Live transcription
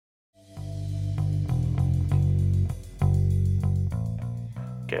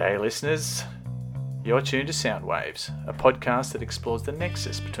G'day, listeners. You're tuned to Soundwaves, a podcast that explores the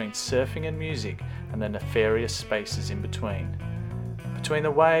nexus between surfing and music and the nefarious spaces in between. Between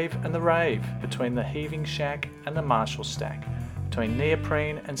the wave and the rave, between the heaving shack and the Marshall stack, between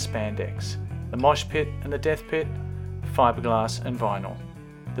neoprene and spandex, the mosh pit and the death pit, fiberglass and vinyl,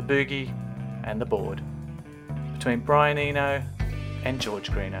 the boogie and the board, between Brian Eno and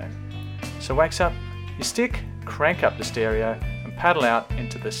George Greeno. So wax up your stick, crank up the stereo, and paddle out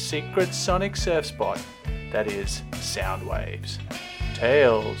into the secret sonic surf spot that is Soundwaves.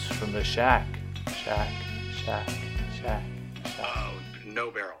 Tales from the shack, shack, shack, shack, shack. Oh, no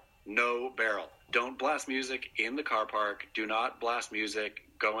barrel. No barrel. Don't blast music in the car park. Do not blast music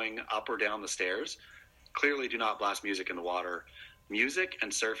going up or down the stairs. Clearly do not blast music in the water. Music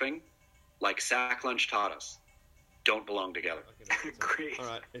and surfing, like sack lunch taught us, don't belong together. Great. All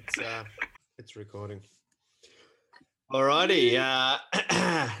right, it's recording. Alrighty,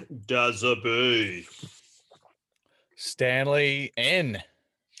 does a boo. Stanley N.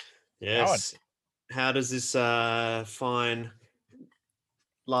 Yes. How does this fine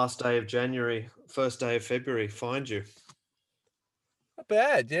last day of January, first day of February find you? Not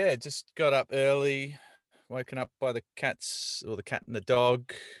bad, yeah. Just got up early, woken up by the cats or the cat and the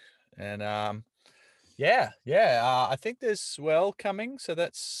dog, and I think there's swell coming, so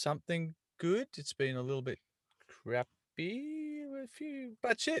that's something good. It's been a little bit crappy with a few,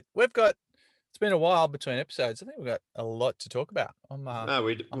 but shit, it's been a while between episodes. I think we've got a lot to talk about.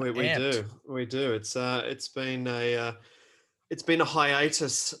 We do. It's been a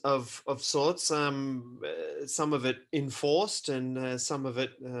hiatus of sorts. Some of it enforced, and some of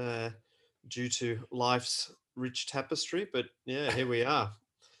it due to life's rich tapestry. But yeah, here we are.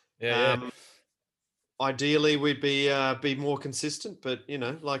 Yeah. Ideally, we'd be more consistent, but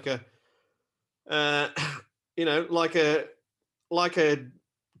like a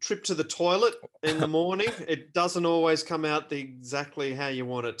trip to the toilet in the morning, it doesn't always come out exactly how you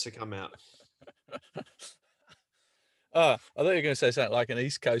want it to come out. I thought you were going to say something like an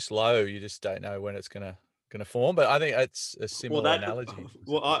East Coast low. You just don't know when it's going to form, but I think that's a similar analogy.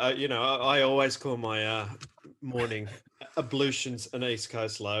 Well, I always call my morning ablutions an East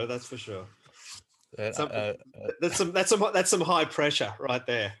Coast low. That's for sure. That's some high pressure right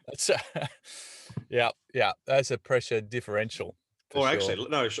there. Yeah. That's a pressure differential. Or actually,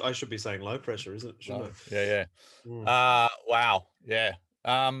 no, I should be saying low pressure, isn't it? Shouldn't I? Yeah. Wow. Yeah.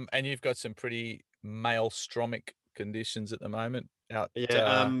 And you've got some pretty maelstromic conditions at the moment out.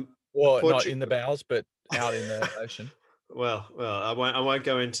 Yeah. Not in the bowels, but out in the ocean. Well, I won't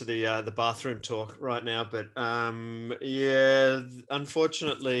go into the bathroom talk right now, but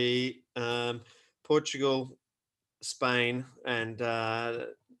unfortunately, Portugal, Spain, and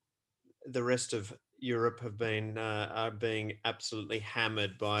the rest of Europe are being absolutely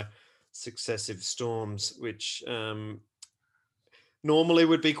hammered by successive storms, which normally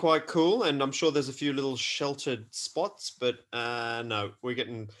would be quite cool, and I'm sure there's a few little sheltered spots, but no, we're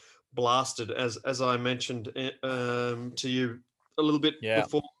getting blasted, as I mentioned to you a little bit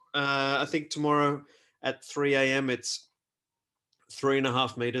before. I think tomorrow at 3 a.m. it's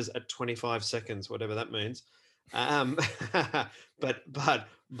 3.5 meters at 25 seconds, whatever that means. But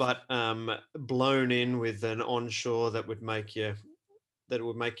blown in with an onshore that would make your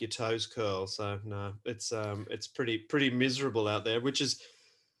toes curl. So no, it's pretty miserable out there, which is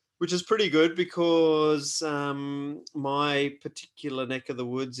pretty good because my particular neck of the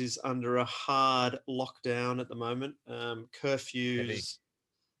woods is under a hard lockdown at the moment. Curfews,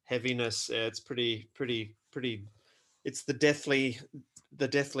 heaviness. It's pretty. It's the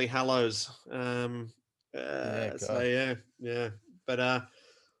deathly hallows. But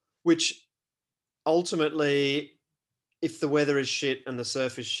which ultimately, if the weather is shit and the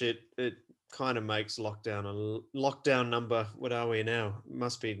surf is shit, it kind of makes lockdown number. What are we now?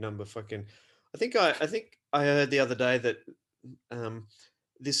 Must be number fucking. I think I heard the other day that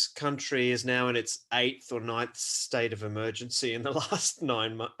this country is now in its 8th or 9th state of emergency in the last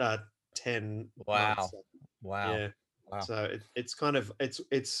 10 months. Wow. Yeah. Wow. So it's kind of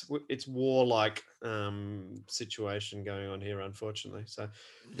it's warlike situation going on here, unfortunately. So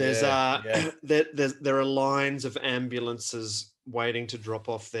there's there are lines of ambulances waiting to drop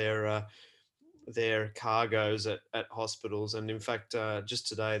off their cargoes at hospitals, and in fact, just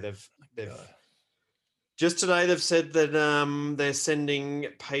today they've said that they're sending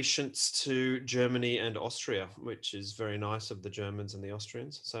patients to Germany and Austria, which is very nice of the Germans and the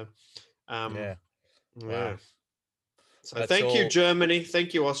Austrians. So Wow. So thank you, Germany.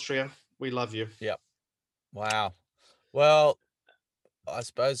 Thank you, Austria. We love you. Yep. Wow. Well, I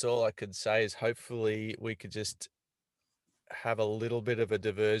suppose all I could say is hopefully we could just have a little bit of a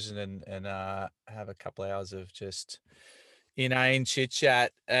diversion and have a couple hours of just inane chit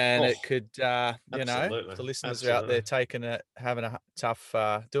chat, and Oh, it could, absolutely. if the listeners are out there Absolutely. taking it, having a tough,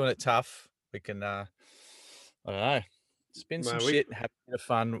 doing it tough, we can, I don't know, spin some Well, shit and have a bit of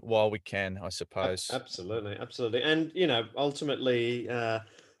fun while we can, I suppose. absolutely. Absolutely. And, ultimately,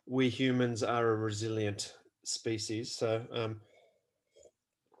 we humans are a resilient species. So,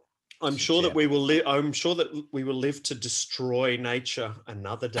 I'm It's a sure that gem. we will live. I'm sure that we will live to destroy nature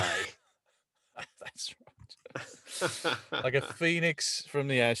another day. That's right. Like a phoenix from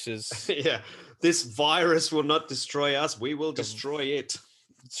the ashes. Yeah, this virus will not destroy us. We will Like a destroy it.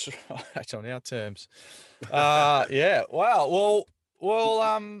 That's right, on our terms. Yeah. Wow.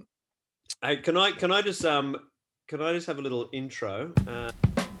 Well, Hey, can I just have a little intro?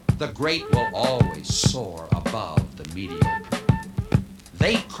 The great will always soar above the mediocre.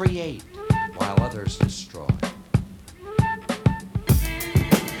 They create while others destroy.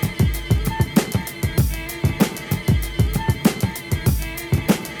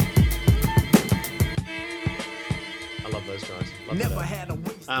 I love those guys. Never had a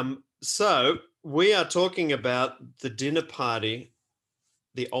So we are talking about the dinner party,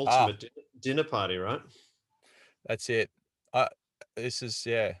 the ultimate dinner party, right? that's it. This is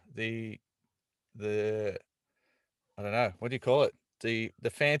the I don't know, what do you call it? The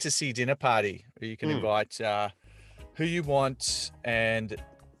fantasy dinner party where you can invite who you want, and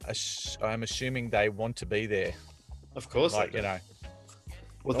I'm assuming they want to be there. Of course. Like, they do. I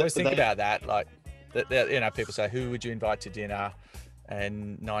always think about that. Like, that, people say, who would you invite to dinner?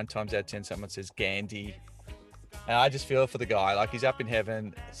 And 9 times out of 10, someone says Gandhi. And I just feel for the guy. Like, he's up in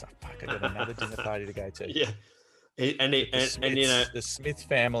heaven. It's like, fuck, I got another dinner party to go to. Yeah. The Smith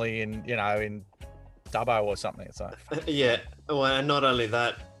family in Dubbo or something. It's like, fuck. Yeah. Well, and not only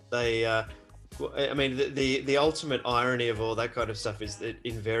that, they. I mean, the ultimate irony of all that kind of stuff is that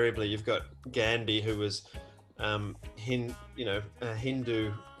invariably you've got Gandhi, who was, a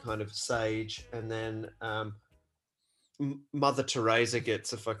Hindu kind of sage, and then Mother Teresa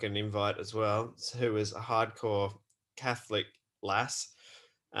gets a fucking invite as well, who is a hardcore Catholic lass.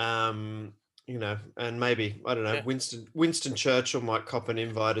 And maybe, I don't know, Yeah. Winston Churchill might cop an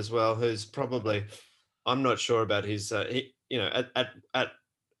invite as well, who's probably, I'm not sure about his,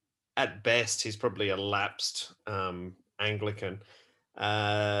 at best, he's probably a lapsed Anglican.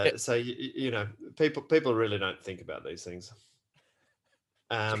 So people really don't think about these things.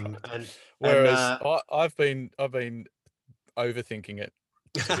 Whereas I've been overthinking it,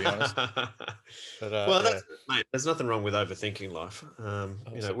 to be honest. But, well, mate, there's nothing wrong with overthinking life.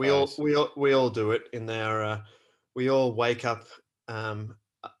 suppose. We all do it in there. We all wake up.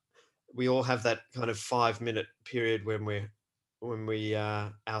 We all have that kind of 5-minute period when we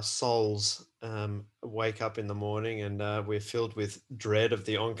our souls wake up in the morning, and we're filled with dread of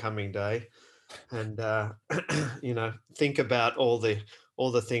the oncoming day, and think about all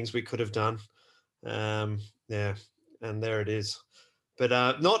the things we could have done. Yeah, and there it is.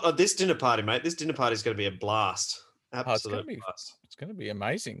 But not at this dinner party, mate. This dinner party is going to be a blast. Absolute blast. It's going to be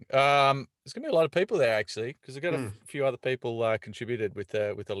amazing. There's going to be a lot of people there, actually, because I've got a few other people contributed with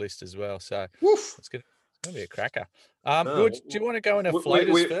the list as well. So Woof. it's going to be a cracker. Good. Do you want to go into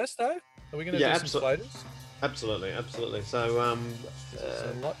floaters first, though? Are we going to do some floaters? Absolutely. So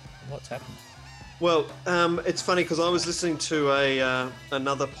there's lots happened. Well, it's funny because I was listening to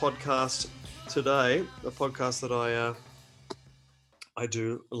another podcast today, a podcast that I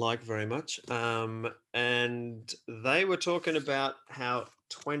do like very much, and they were talking about how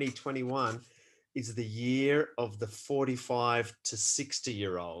 2021 is the year of the 45 to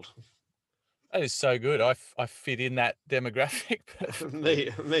 60-year-old. That is so good. I fit in that demographic.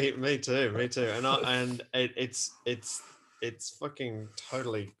 me too. And it's fucking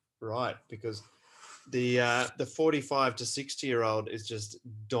totally right, because the 45 to 60-year-old is just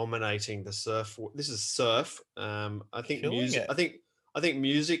dominating the surf. This is surf. I think music. I think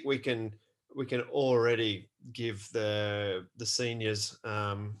music we can already give the seniors,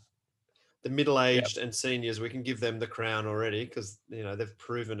 the middle-aged and seniors, we can give them the crown already, because they've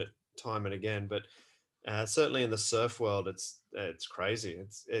proven it time and again. But certainly in the surf world, it's crazy.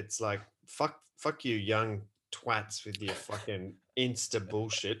 It's like fuck you young twats with your fucking Insta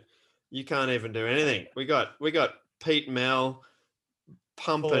bullshit. You can't even do anything. We got Pete Mel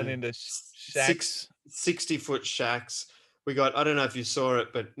pumping into shacks. 60-foot shacks. We got, I don't know if you saw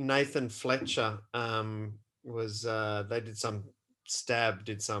it, but Nathan Fletcher was they did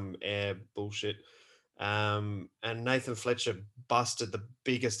some air bullshit, and Nathan Fletcher busted the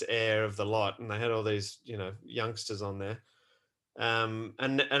biggest air of the lot, and they had all these youngsters on there,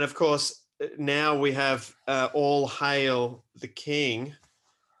 and of course now we have All Hail the King,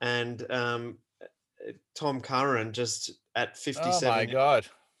 and Tom Curran just at Oh my God.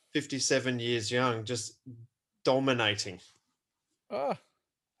 57 years young, just dominating. Oh,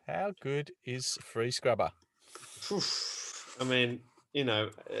 how good is Free Scrubber? I mean,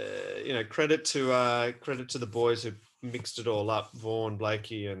 credit to the boys who mixed it all up, Vaughan,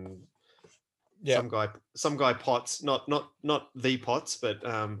 Blakey, and Yeah, some guy Potts, not the Potts, but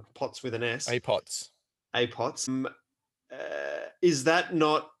Potts with an S. A-Pots. A Potts. Is that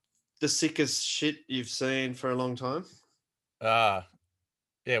not the sickest shit you've seen for a long time?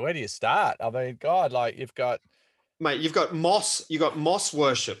 Yeah, where do you start? I mean, God, like you've got Mate, you've got moss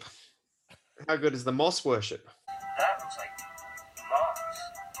worship. How good is the moss worship? That looks like moss,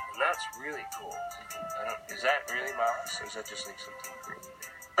 and that's really cool. Is that really moss, or is that just like something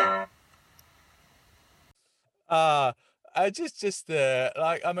green? I just the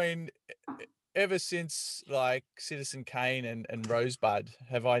like. I mean, ever since like Citizen Kane and Rosebud,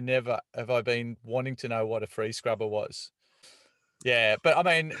 have I been wanting to know what a free scrubber was? Yeah, but I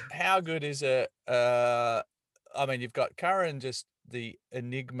mean, how good is it? I mean, you've got Curran, just the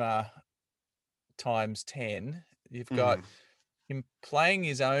enigma times 10. You've got him playing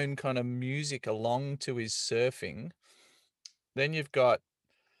his own kind of music along to his surfing. Then you've got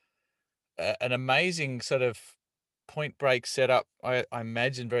an amazing sort of point break setup. I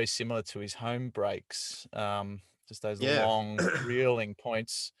imagine very similar to his home breaks. Just those long reeling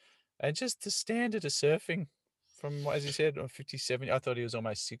points, and just the standard of surfing from, as you said, 57. I thought he was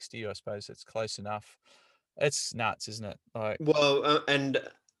almost 60. I suppose it's close enough. It's nuts, isn't it? Like, well,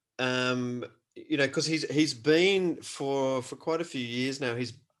 because he's been for quite a few years now.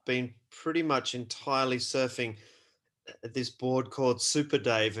 He's been pretty much entirely surfing this board called Super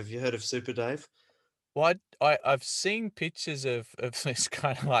Dave. Have you heard of Super Dave? well, I've seen pictures of this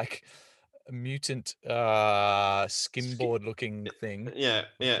kind of like mutant skimboard looking thing. Yeah,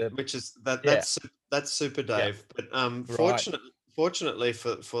 The- which is yeah, that's Super Dave. But right. fortunately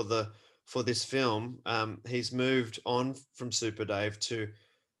for this film, he's moved on from Super Dave to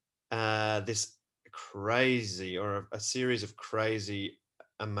this crazy, or a series of crazy,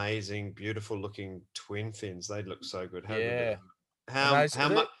 amazing, beautiful looking twin fins. They look so good. How good Yeah. they And are.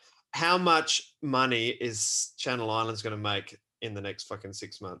 those, How much money is Channel Islands going to make in the next fucking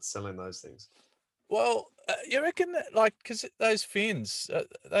 6 months selling those things? well, you reckon that, like, because those fins,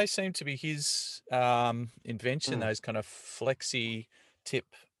 they seem to be his invention. Those kind of flexi tip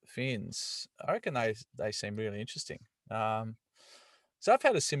fins. I reckon they seem really interesting. So I've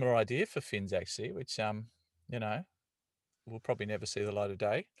had a similar idea for fins actually, which you know, will probably never see the light of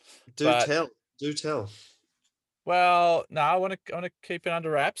day. Do But tell. Do tell. well, no, I want to keep it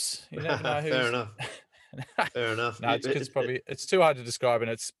under wraps. You never know Fair who's. enough. Fair enough. No, it's 'cause it's too hard to describe,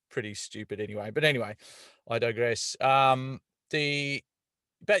 and it's pretty stupid anyway. But anyway, I digress. But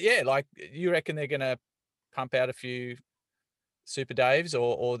yeah, like you reckon they're gonna pump out a few Super Daves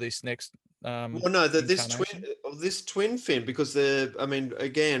or this next Well, no, incarnation? this twin fin, because I mean,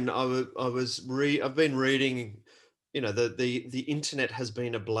 again, I've been reading, the internet has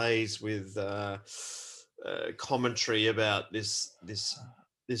been ablaze with commentary about this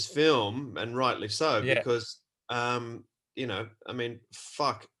film, and rightly so, Yeah, because I mean,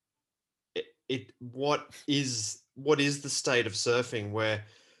 fuck what is the state of surfing where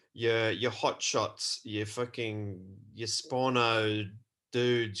your hot shots, your spawno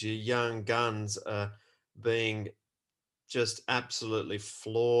dudes, your young guns are being just absolutely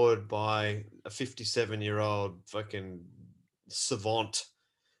floored by a 57-year-old fucking savant,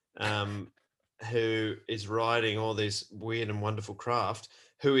 who is riding all this weird and wonderful craft,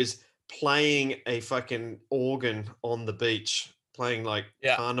 who is playing a fucking organ on the beach, playing like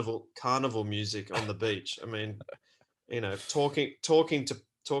yeah, carnival music on the beach. I mean,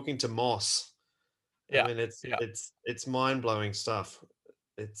 talking to Moss. I yeah, mean, yeah, it's mind-blowing stuff.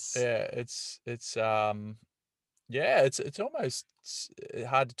 It's yeah. Yeah, it's almost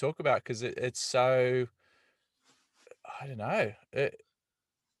hard to talk about because it's so. I don't know.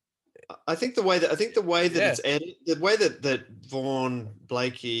 I think the way that Yeah, it's edited, the way that Vaughan,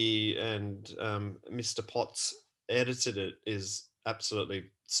 Blakey, and Mr. Potts edited it is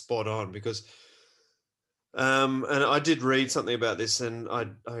absolutely spot on, because and I did read something about this, and I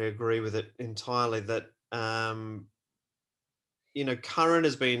agree with it entirely, that Curran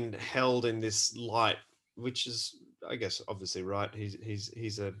has been held in this light, which is, I guess, obviously right.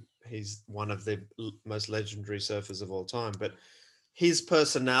 He's one of the most legendary surfers of all time, but his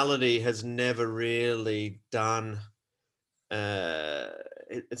personality has never really done.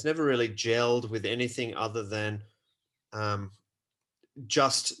 It's never really gelled with anything other than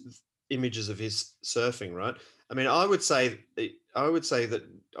just images of his surfing, right? I mean, I would say that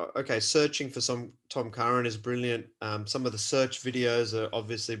okay, searching for some Tom Curran is brilliant. Some of the search videos are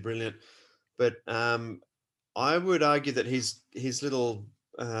obviously brilliant, but I would argue that his little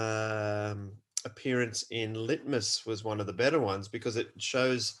appearance in Litmus was one of the better ones because it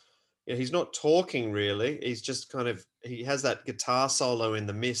shows, he's not talking really. He's just he has that guitar solo in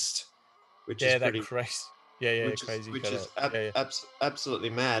the mist, which is Yeah, that pretty, crazy. Yeah, which is crazy which is cutout. Yeah, absolutely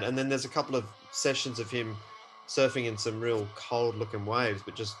mad. And then there's a couple of sessions of him surfing in some real cold looking waves,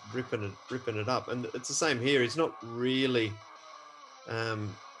 but just ripping it up. And it's the same here. He's not really,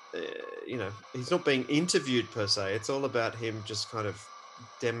 um, he's not being interviewed per se. It's all about him just kind of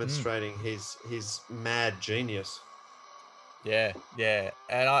demonstrating his mad genius. yeah.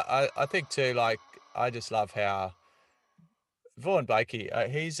 And I think too, like, I just love how Vaughan Blakey, I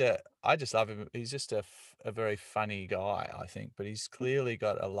just love him. He's just a very funny guy, I think, but he's clearly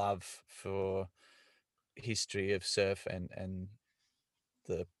got a love for history of surf and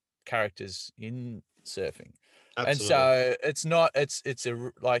the characters in surfing. And Absolutely,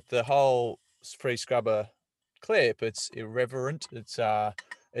 so like the whole free scrubber clip, it's irreverent. It's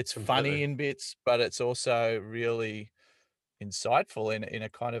completely. funny in bits, but it's also really insightful in a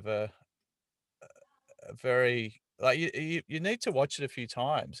kind of a very like you need to watch it a few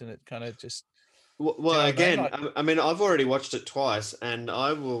times and it kind of just do you Well, know what I mean? again, Like, I mean, I've already watched it twice, and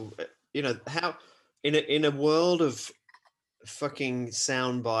I will, how in a world of fucking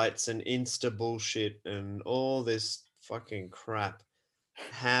sound bites and insta bullshit and all this fucking crap,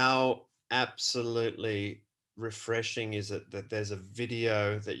 how absolutely refreshing is it that there's a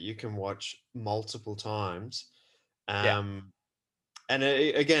video that you can watch multiple times? yeah, And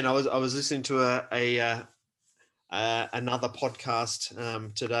again, I was listening to another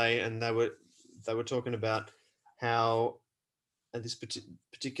podcast today, and they were talking about how this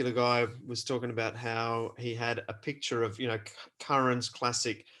particular guy was talking about how he had a picture of Curran's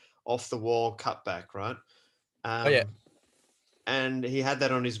classic off the wall cutback, right? oh yeah, And he had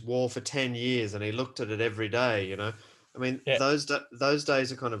that on his wall for 10 years, and he looked at it every day. I mean, yeah, those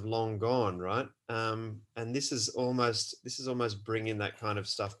days are kind of long gone, right? And this is almost bringing that kind of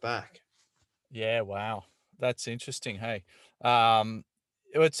stuff back. yeah. Wow, that's interesting. Hey, um,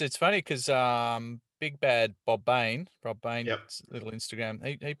 it's funny because Big Bad Rob Bain's Yep. little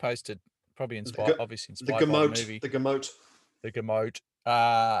Instagram, he posted probably The obviously the inspired by the gamote, movie the gamote. The Gamote,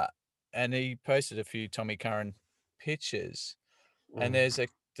 and he posted a few Tommy Curran pictures. And Mm.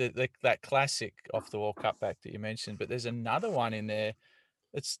 there's that classic off the wall cutback that you mentioned, but there's another one in there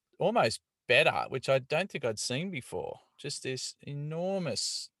that's almost better, which I don't think I'd seen before. Just this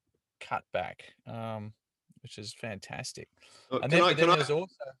enormous cutback, which is fantastic. And Can then, I? but Can then I? there was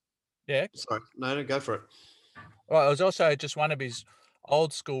also, yeah, Sorry, no, go for it. well, it was also just one of his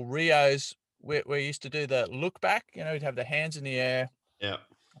old school Rios where he used to do the look back. He'd have the hands in the air, Yeah.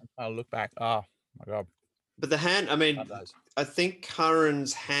 look back. Oh my God, But the hand, I love mean, those. I think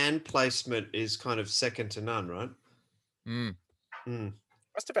Curran's hand placement is kind of second to none, right? Mm. Mm.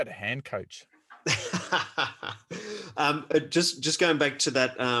 Must have had a hand coach. Just going back to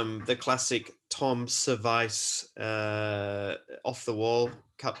that, the classic Tom Service off the wall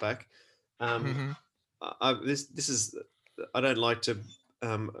cutback. Um, Hmm. this is, I don't like to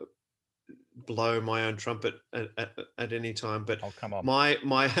um, blow my own trumpet at any time, but Oh, come on. my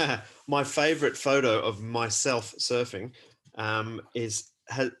my favorite photo of myself surfing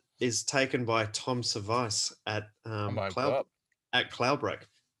is taken by Tom Service at Oh my God. Cloudbreak.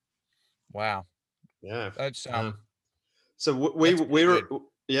 Wow. Yeah. That's So that's we pretty were, good.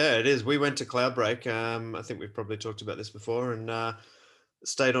 yeah, it is. We went to Cloudbreak. I think we've probably talked about this before, and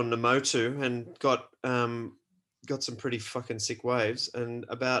stayed on Namotu and got some pretty fucking sick waves. And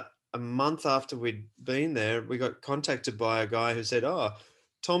about a month after we'd been there, we got contacted by a guy who said, "Oh,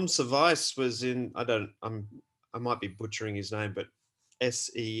 Tom Service was in. I might be butchering his name, but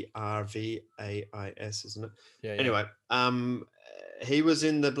Serviais, isn't it? Yeah. Anyway, he was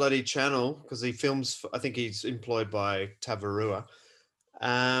in the bloody channel because he films. I think he's employed by Tavarua,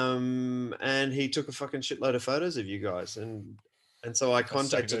 and he took a fucking shitload of photos of you guys, and so I That's so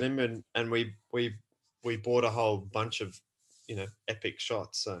contacted good. him, and we bought a whole bunch of epic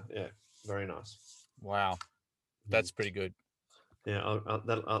shots. So yeah, very nice. Wow. Mm. That's pretty good. Yeah,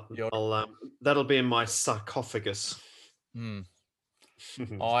 You're that'll be in my sarcophagus. mm.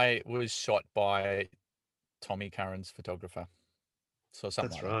 I was shot by Tommy Curran's photographer. So something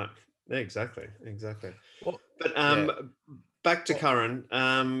That's like that. right. Yeah, exactly. Well, But yeah. back to Well, Curran.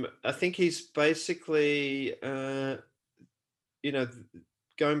 I think he's basically you know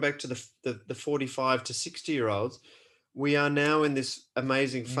going back to the 45 to 60-year-olds. we are now in this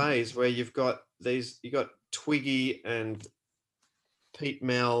amazing Mm. phase where you got Twiggy and Pete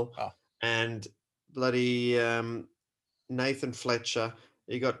Mel Oh. and bloody Nathan Fletcher.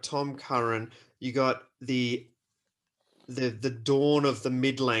 You got Tom Curran. You got the dawn of the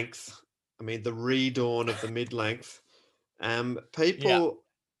mid-length. I mean, the redawn of the mid-length.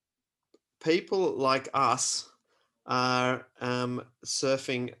 People like us are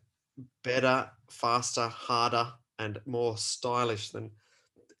surfing better, faster, harder, and more stylish than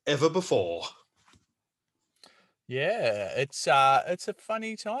ever before. Yeah, it's a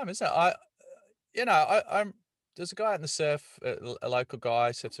funny time, isn't it? I'm there's a guy out in the surf, a local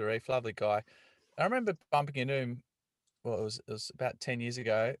guy, surfs a reef, lovely guy. I remember bumping into him. Well, it was about 10 years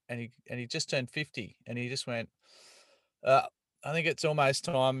ago, and he just turned 50, and he just went, I think it's almost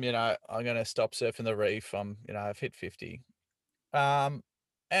time. I'm going to stop surfing the reef. I've hit 50. And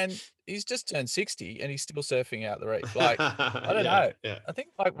he's just turned 60, and he's still surfing out the reef. Like, I don't know. Yeah. I think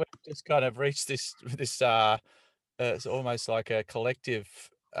like we've just kind of reached this it's almost like a collective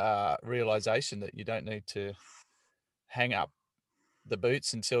realization that you don't need to hang up the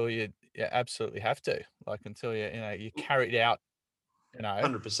boots until you absolutely have to, like until you carried out,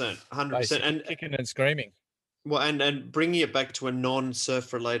 100%, 100%, basically and kicking and screaming. well, and bringing it back to a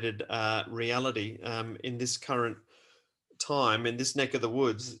non-surf related reality in this current time in this neck of the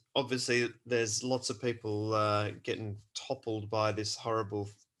woods. Obviously, there's lots of people getting toppled by this horrible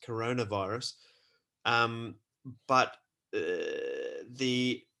coronavirus, but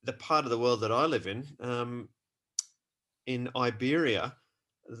the part of the world that I live in Iberia,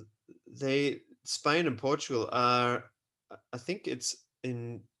 Spain and Portugal are, I think it's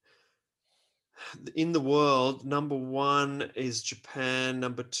in the world, number 1 is Japan,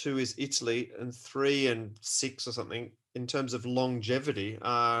 number 2 is Italy, and 3 and 6 or something in terms of longevity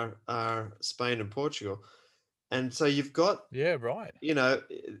are Spain and Portugal. And so you've got, Yeah, right.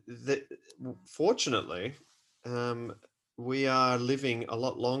 Fortunately, we are living a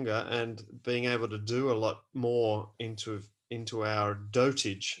lot longer and being able to do a lot more into our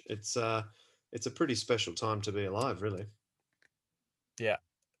dotage. It's a pretty special time to be alive, really. Yeah.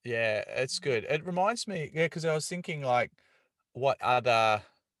 Yeah, it's good. It reminds me, because I was thinking like, what other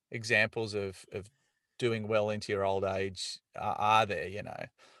examples of doing well into your old age are there?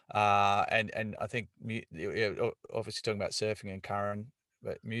 And I think obviously talking about surfing and current,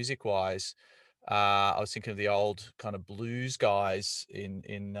 but music wise, I was thinking of the old kind of blues guys Oh,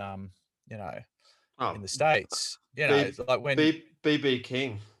 in the States. B- It's like when BB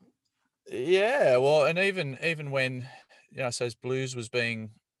King. yeah, well, and even when I suppose blues was being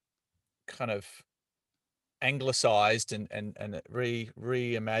kind of anglicized and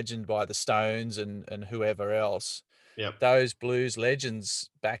reimagined by the Stones and whoever else. Yep. Those blues legends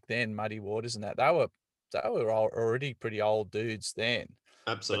back then, Muddy Waters and that, they were already pretty old dudes then,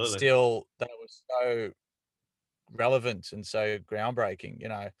 but Absolutely. still they were so relevant and so groundbreaking.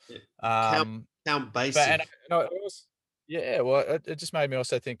 Count But Basie. well, it just made me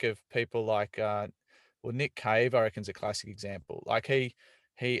also think of people like Nick Cave. I reckon is a classic example. Like he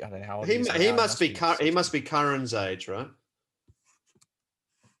I don't know how old he is He now, must be he must 60. be Curran's age, right?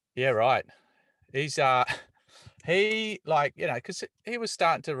 Yeah, right. He's he because he was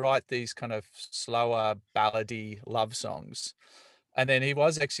starting to write these kind of slower ballady love songs, and then he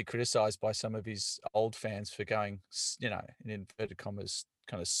was actually criticized by some of his old fans for going, in inverted commas,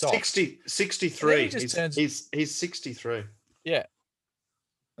 kind of soft. 63. He's 63. Yeah.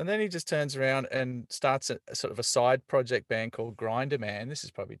 And then he just turns around and starts a sort of a side project band called Grinder Man. This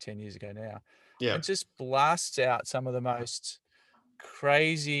is probably 10 years ago now. Yeah. And just blasts out some of the most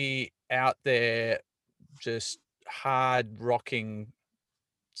crazy out there, just hard rocking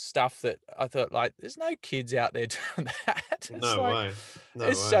stuff that I thought, like, there's no kids out there doing that. No way.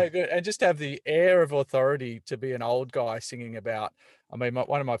 It's so good. And just have the air of authority to be an old guy singing about, I mean,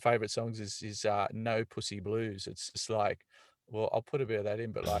 one of my favorite songs is No Pussy Blues. It's just like, well, I'll put a bit of that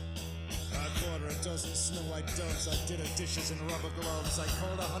in, but like, I bought her a dozen snow white doves. I did her dishes in rubber gloves. I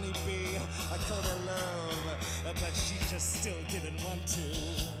called her honeybee. I called her love. But she just still didn't want to.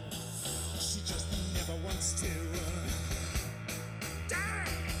 She just never wants to.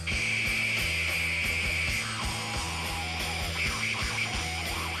 Die!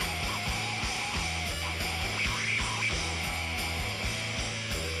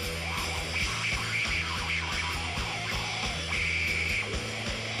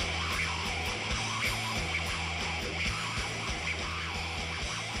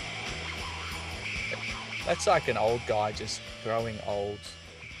 that's like an old guy just growing old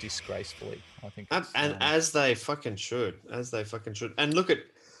disgracefully. I think. And as they fucking should. And look at,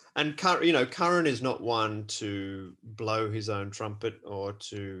 And Curran is not one to blow his own trumpet or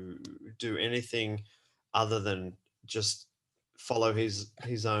to do anything other than just follow his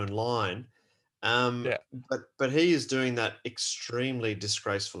own line. Yeah. But he is doing that extremely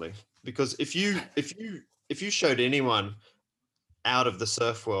disgracefully, because if you showed anyone out of the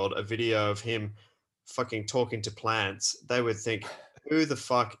surf world a video of him fucking talking to plants, they would think, who the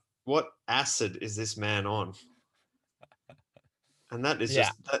fuck, what acid is this man on? And that is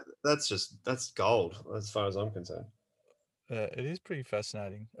Yeah. that's gold as far as I'm concerned. It is pretty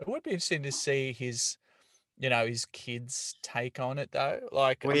fascinating. It would be interesting to see his kids' take on it, though.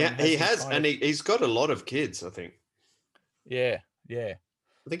 Like, Well, I mean, he has has, kind and of, he's got a lot of kids, I think. yeah, yeah.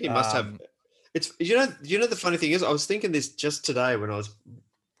 I think he must have. It's the funny thing is, I was thinking this just today when I was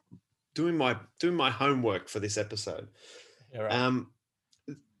doing my homework for this episode. Yeah, right.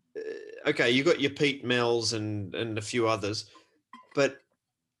 Okay, you got your Pete Mells and a few others, but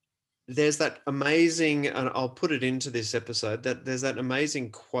there's that amazing, and I'll put it into this episode, that there's that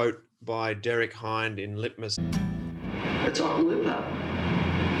amazing quote by Derek Hind in Litmus. It's on Looper.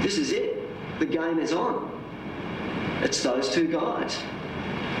 This is it. The game is on. It's those two guys.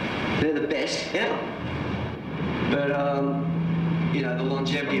 They're the best ever. But the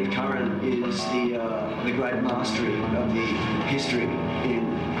longevity of Curran is the great mastery of the history in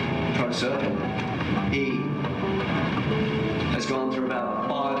pro surfing. He has gone through about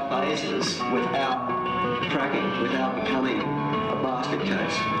 5 phases without cracking, without becoming a basket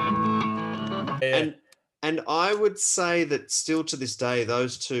case. Yeah. And I would say that still to this day,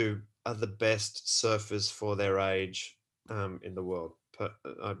 those two are the best surfers for their age in the world.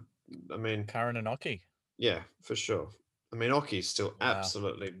 I mean, Curran and Oki. yeah, for sure. I mean, Oki's still Wow.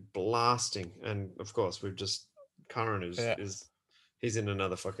 absolutely blasting, and of course, Curran is he's in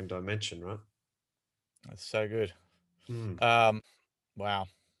another fucking dimension, right? That's so good. Mm. Wow.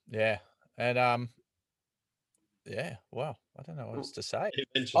 Yeah. And yeah, wow. I don't know what else to say.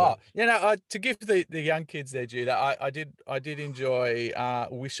 Eventually. To give the young kids their due, I did enjoy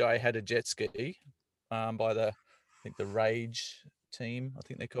Wish I Had a Jet Ski by I think the Rage team, I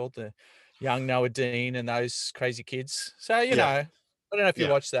think they're called, the young Noah Dean and those crazy kids. So, I don't know if you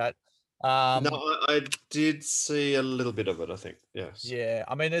watched that. No, I did see a little bit of it, I think. Yes. Yeah.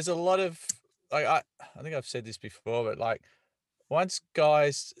 I mean, there's a lot of, like, I think I've said this before, but like, once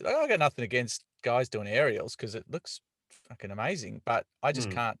guys, I got nothing against guys doing aerials because it looks fucking amazing, but I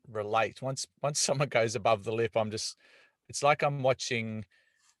just can't relate. Once someone goes above the lip, it's like I'm watching,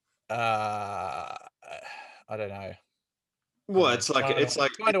 I don't know. Well, it's like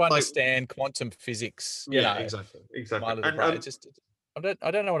trying to understand quantum physics. Exactly. My little brain.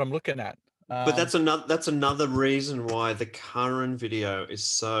 I don't know what I'm looking at. But that's another reason why the Curran video is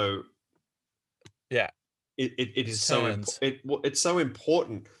so. Yeah. It is so it's so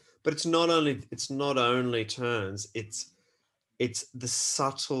important, but it's not only turns. It's the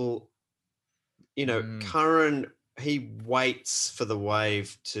subtle. Curran, he waits for the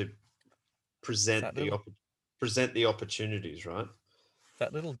wave to present the opportunities, right?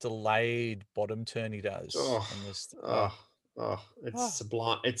 That little delayed bottom turn he does. It's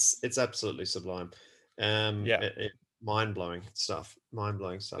sublime. It's absolutely sublime. Mind-blowing stuff.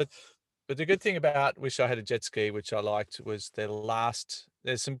 But the good thing about Wish I Had a Jet Ski, which I liked, was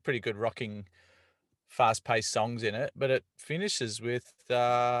there's some pretty good rocking, fast-paced songs in it, but it finishes with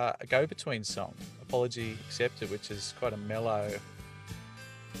a go-between song, Apology Accepted, which is quite a mellow,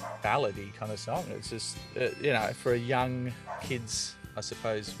 ballady kind of song. It's just, for a young kids, I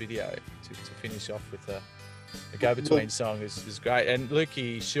suppose, video to finish off with a go-between song is great. And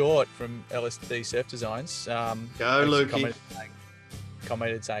Lukey Short from LSD Surf Designs, go Lukey,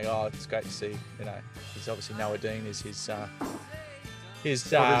 commented saying, "Oh, it's great to see." He's obviously Noah Dean is his one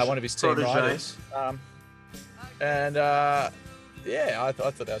of his team riders, I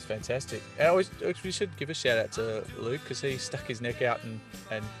thought that was fantastic. And we should give a shout out to Luke because he stuck his neck out and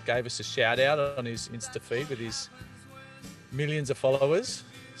gave us a shout out on his Insta feed with his millions of followers.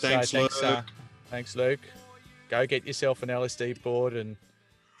 Thanks, Luke. Thanks, Luke. Go get yourself an LSD board and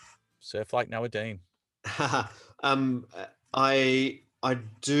surf like Noah Dean. I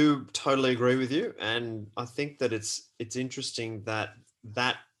do totally agree with you, and I think that it's interesting that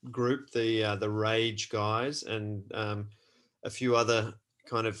group, the Rage guys, and a few other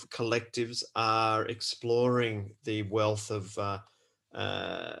kind of collectives are exploring the wealth of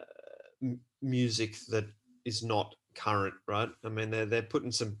music that is not current, right? I mean, they're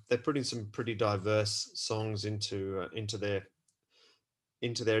putting some pretty diverse songs into their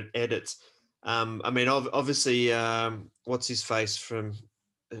edits. I mean, obviously, what's his face from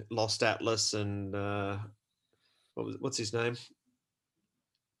Lost Atlas and what's his name?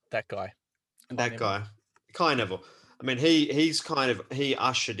 that guy. That guy, Kai Neville. I mean, he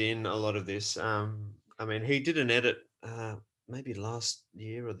ushered in a lot of this. I mean, he did an edit maybe last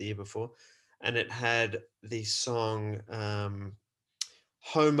year or the year before, and it had the song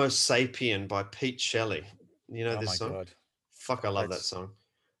 "Homo Sapien" by Pete Shelley. You know Oh this my song? God. Fuck, I love that That's- song.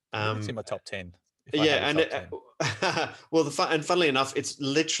 I think it's in my top 10. If I Yeah, had a and top 10. well, and funnily enough, it's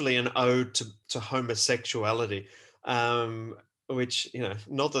literally an ode to homosexuality, which, you know,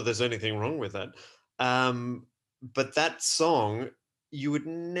 not that there's anything wrong with that, but that song, you would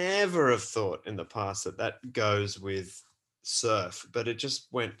never have thought in the past that that goes with surf, but it just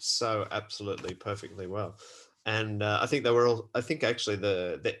went so absolutely perfectly well. And I think they were all. I think actually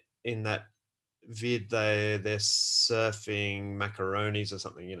the in that vid they're surfing macaronis or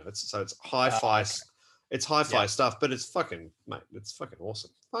something, you know. It's hi-fi, Okay. it's hi-fi Yeah. stuff, but it's fucking, mate, it's fucking awesome,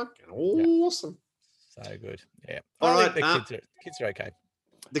 Yeah. awesome. So good. Yeah. All I right, think the kids are okay.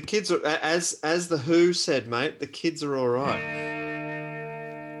 the kids are, as the Who said, mate, the kids are all right.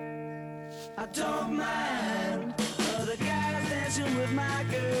 I don't mind other guys dancing with my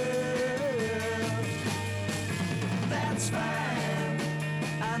girl. That's fine.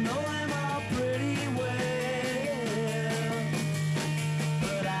 I know them all pretty well.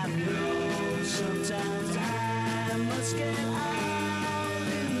 But I know sometimes I must get out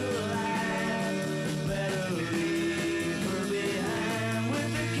in the line. Better leave her behind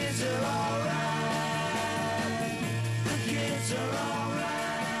when the kids are alright. The kids are alright.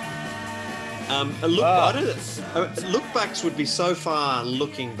 Look backs would be so far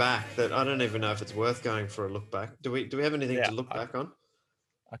looking back that I don't even know if it's worth going for a look back. Do we have anything Yeah, to look back on?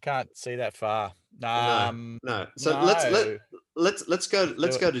 I can't see that far. No. So no. let's go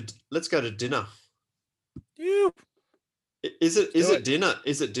to dinner. You. Is do it it. dinner?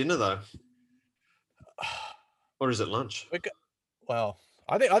 Is it dinner though? Or is it lunch? Well,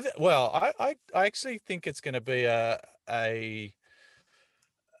 I actually think it's going to be a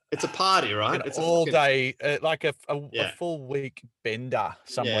It's a party, right? an It's all fucking, day, like a Yeah. full week bender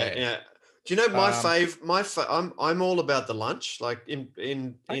somewhere. Yeah. Do you know my Um, I'm all about the lunch. Like in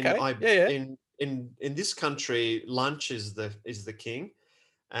this country, lunch is the king,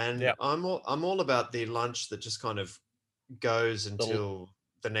 and Yep. I'm all about the lunch that just kind of goes until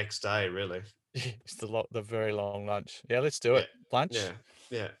the next day, really. It's the very long lunch. Yeah, let's do it. Lunch.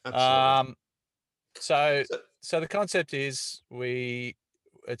 Yeah, absolutely. So the concept is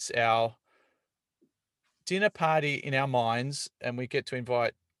it's our dinner party in our minds, and we get to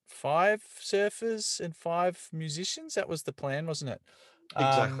invite 5 surfers and 5 musicians. That was the plan, wasn't it?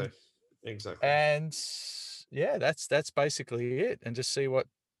 Exactly. And yeah, that's basically it, and just see what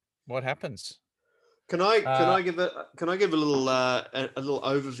happens. Can I give a little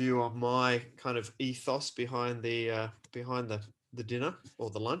overview of my kind of ethos behind the dinner or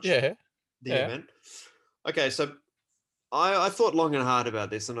the lunch? Yeah. The event. Okay, so I thought long and hard about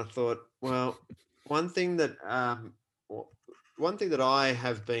this, and I thought, well, one thing that I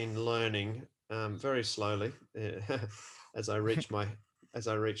have been learning very slowly as I reach my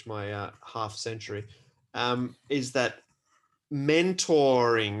half century is that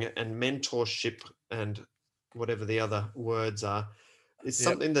mentoring and mentorship and whatever the other words are is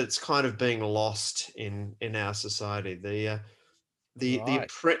something that's kind of being lost in our society. The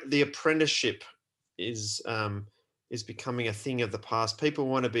apprenticeship is becoming a thing of the past. People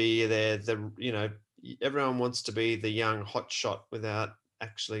want to be everyone wants to be the young hotshot without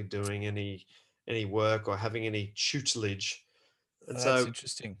actually doing any work or having any tutelage. And that's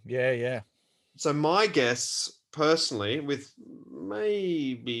interesting. Yeah. So my guess, personally, with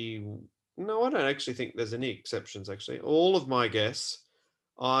maybe no, I don't actually think there's any exceptions. Actually, all of my guests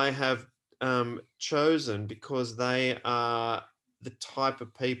I have chosen because they are the type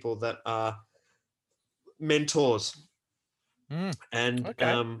of people that are mentors. And okay.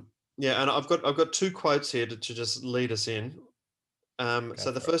 and I've got 2 quotes here to just lead us in.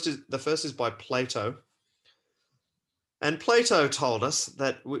 So the first is by Plato. And Plato told us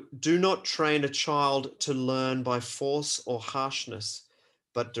that do not train a child to learn by force or harshness,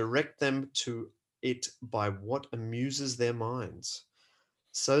 but direct them to it by what amuses their minds,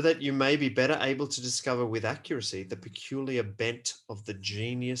 so that you may be better able to discover with accuracy the peculiar bent of the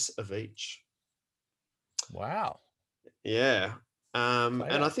genius of each. Wow. Yeah. And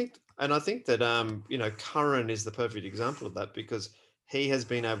I think that Curran is the perfect example of that, because he has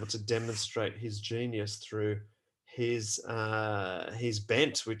been able to demonstrate his genius through his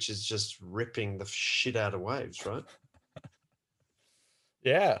bent, which is just ripping the shit out of waves, right?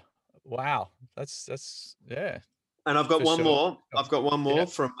 Yeah. Wow. That's yeah. And I've got For one sure. more. I've got one more Yeah.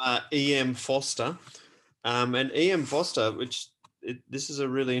 from E.M. Foster. And E.M. Foster, which this is a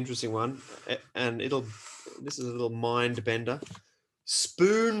really interesting one, and this is a little mind bender.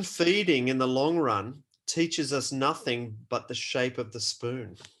 Spoon feeding in the long run teaches us nothing but the shape of the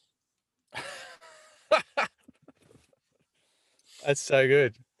spoon. That's so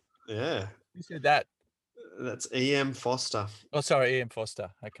good. Yeah, Who said that? that's E.M. Foster. Oh, sorry, Ian Foster.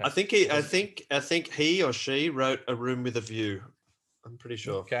 Okay. I think he or she wrote A Room with a View. I'm pretty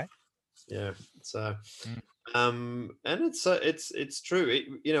sure. Okay. Yeah. So, Mm. and it's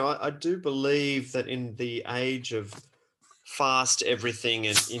true. I do believe that in the age of fast everything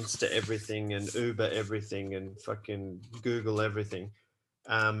and Insta everything and Uber everything and fucking Google everything,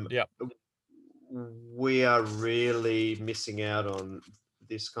 Yep. we are really missing out on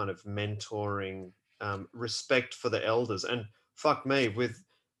this kind of mentoring, respect for the elders. And fuck me, with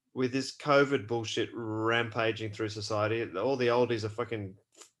this COVID bullshit rampaging through society, all the oldies are fucking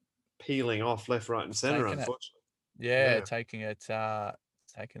peeling off left, right, and center. Taking it. Unfortunately, Yeah, taking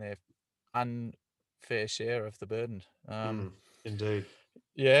their unfair share of the burden. Indeed.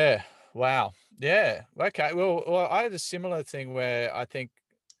 Yeah. Wow. Yeah. Okay. Well, I had a similar thing where I think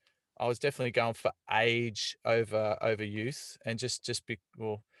I was definitely going for age over youth, and just be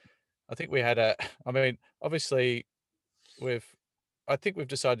well. I think we had a. I mean, obviously, I think we've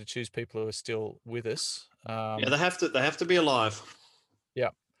decided to choose people who are still with us. Yeah, they have to be alive. Yeah.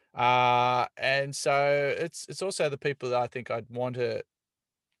 And so it's also the people that I think I'd want to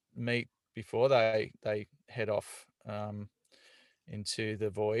meet before they head off into the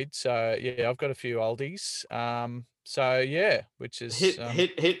void. So yeah, I've got a few oldies. So yeah, which is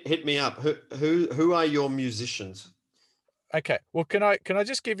hit me up. Who are your musicians? okay. Well, can I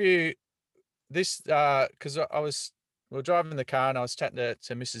just give you this because we were driving in the car and I was chatting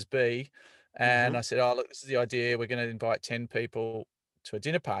to Mrs. B, and I said, "Oh, look, this is the idea. We're going to invite 10 people to a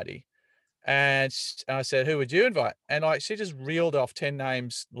dinner party." And I said, "Who would you invite?" And like she just reeled off 10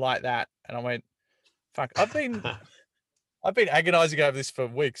 names like that, and I went, "Fuck, I've been agonizing over this for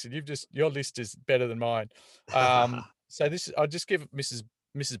weeks, and your list is better than mine." So I'll just give Mrs.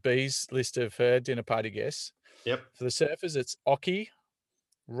 B's list of her dinner party guests. Yep. For the surfers, it's Ockie,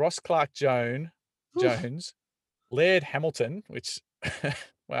 Ross Clark Jones, Laird Hamilton, which,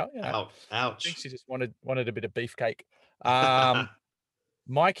 well, ouch. I think she just wanted a bit of beefcake.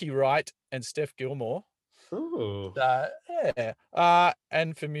 Mikey Wright and Steph Gilmore. Ooh. Yeah.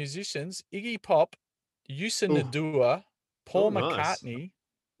 And for musicians, Iggy Pop, Yusa Nadua, Paul McCartney,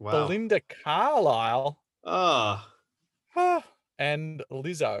 Belinda Carlisle, and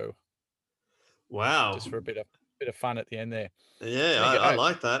Lizzo. Wow. Just for a bit of fun at the end there. Yeah, I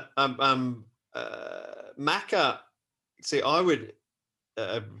like that. Macca. See, I would,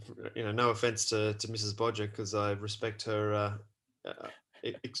 no offense to Mrs. Bodger, because I respect her. I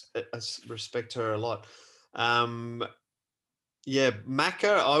respect her a lot. Yeah,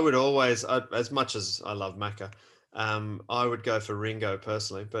 Macca. I would always, as much as I love Macca, I would go for Ringo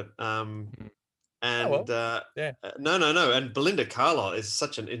personally. But no, and Belinda Carlisle is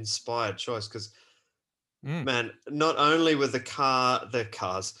such an inspired choice because. Man, not only with the cars,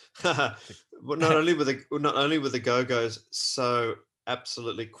 not only with the Go-Go's so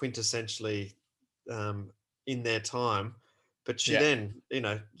absolutely quintessentially in their time, but she then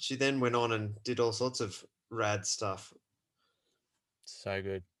went on and did all sorts of rad stuff. So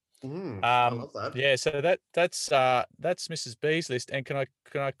good. I love that. Yeah, so that's Mrs. B's list. And can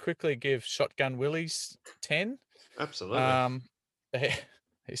I quickly give Shotgun Willie's 10? Absolutely. This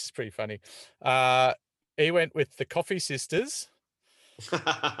is pretty funny. He went with the Coffee Sisters.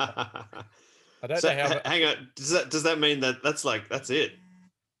 I don't know how. Hang on. Does that mean that's it?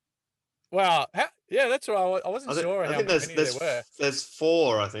 Well, yeah, that's what I wasn't sure how many there were. There's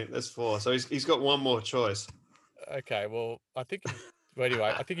 4. I think there's 4. So he's got one more choice. Okay. Well, I think. Well,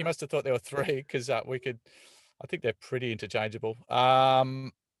 anyway, I think he must have thought there were 3 because I think they're pretty interchangeable.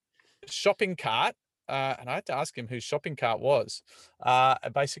 Shopping cart. And I had to ask him who Shopping Cart was.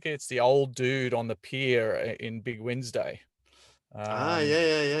 Basically, it's the old dude on the pier in Big Wednesday.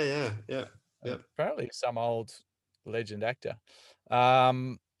 Yeah. Apparently, some old legend actor.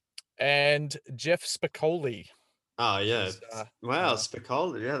 And Jeff Spicoli. Oh yeah! Wow,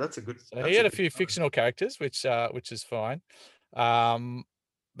 Spicoli. Yeah, that's a good. So he had a few fictional characters, which is fine.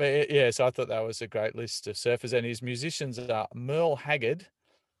 But yeah, so I thought that was a great list of surfers, and his musicians are Merle Haggard,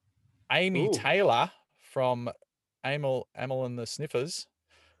 Amy Taylor from Amel and the Sniffers,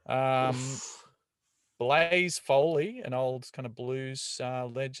 Blaze Foley, an old kind of blues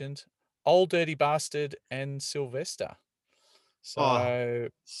legend, Old Dirty Bastard, and Sylvester. So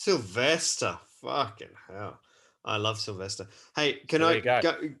Sylvester, fucking hell, I love Sylvester. Hey, can I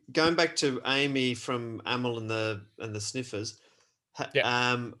going back to Amy from Amel and the Sniffers?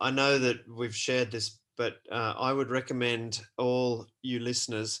 I know that we've shared this, but I would recommend all you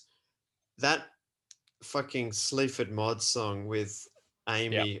listeners that fucking Sleaford Mod song with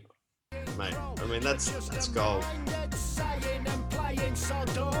Amy, mate. I mean, that's gold.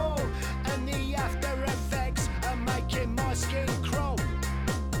 And the after effects are making my skin crawl.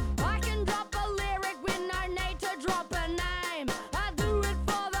 I can drop a lyric with no need to drop a name. I do it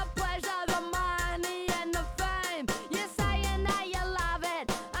for the pleasure, the money, and the fame. You're saying that you love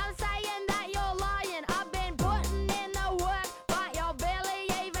it, I'm saying that you're lying. I've been putting in the work, but you're barely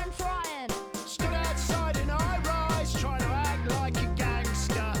even trying. Stood outside an high-rise trying to act like a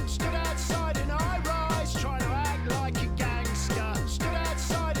gangster. Stood outside an high-rise trying to act like a gangster. Stood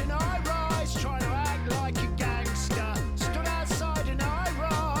outside an high-rise trying to act like a gangster. Stood outside an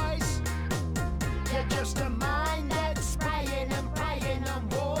high-rise. You're just a mind that's spraying and praying on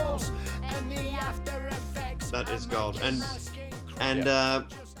walls. And the after effects. That is gold. And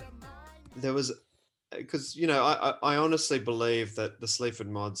there was, because I honestly believe that the Sleaford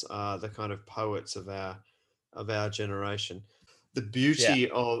Mods are the kind of poets of our generation. The beauty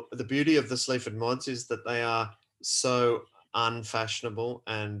of the Sleaford Mods is that they are so unfashionable,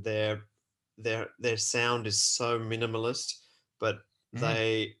 and their sound is so minimalist, but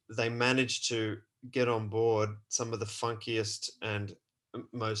they manage to get on board some of the funkiest and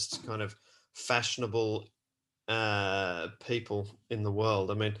most kind of fashionable people in the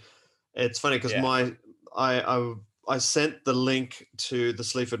world. I mean, it's funny because I sent the link to the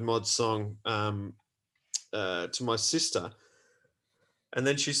Sleaford Mod song to my sister, and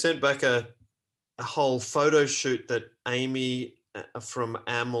then she sent back a whole photo shoot that Amy from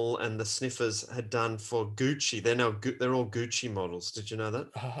Amel and the Sniffers had done for Gucci. They're all Gucci models. Did you know that?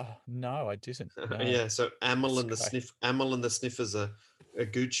 Oh, no, I didn't. No. Yeah. So Amel That's and the Sniffers are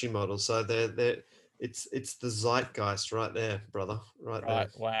Gucci models. So it's the zeitgeist right there, brother. Right there.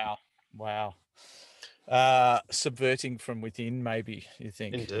 Wow. Subverting from within, maybe, you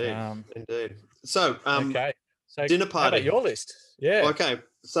think. Indeed. So okay. So dinner how party. about your list? Yeah. Okay.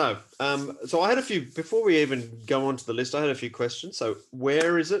 So so I had a few before we even go on to the list. I had a few questions. So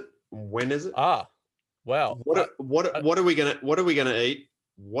where is it? When is it? Well. What are we gonna eat? What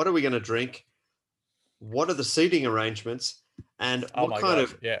are we gonna drink? What are the seating arrangements? And what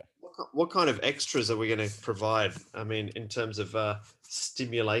kind of extras are we going to provide? I mean, in terms of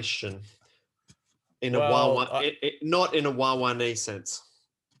stimulation, in a not in a Wawa sense.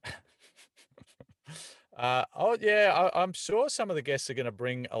 I'm sure some of the guests are going to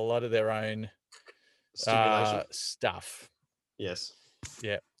bring a lot of their own stimulation stuff. Yes.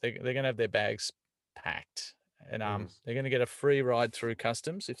 Yeah, they're going to have their bags packed, and they're going to get a free ride through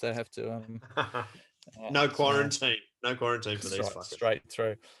customs if they have to. No quarantine for these fuckers. Straight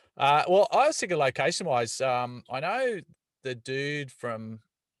through. Well, I was thinking location-wise. I know the dude from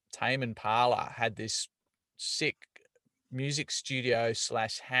Tame Impala had this sick music studio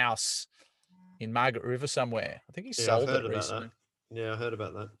 / house in Margaret River somewhere. I think he sold it recently. Yeah, I heard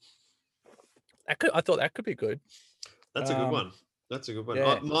about that. I thought that could be good. That's a good one. Yeah, you'd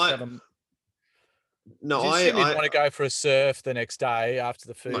want to go for a surf the next day after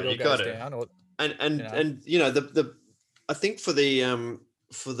the food all goes down, or and I think for the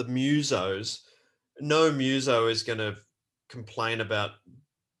musos, no muso is going to complain about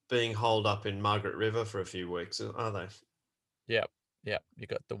being holed up in Margaret River for a few weeks, are they? Yeah. You've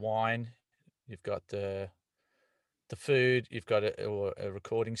got the wine, you've got the food, you've got a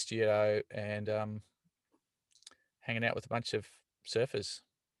recording studio, and hanging out with a bunch of surfers.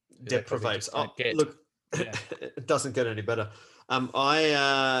 Deprivates. Look, it doesn't get any better.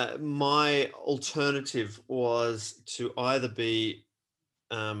 My alternative was to either be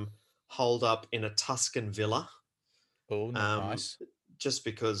holed up in a Tuscan villa. Oh, nice. Just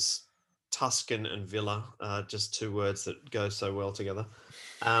because Tuscan and villa are just two words that go so well together.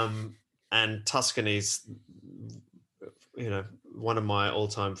 And Tuscany's, one of my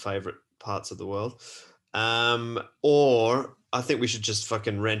all-time favorite parts of the world. Or I think we should just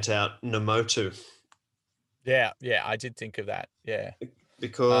fucking rent out Namotu. Yeah, I did think of that. Yeah,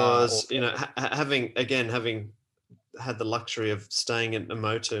 because having had the luxury of staying at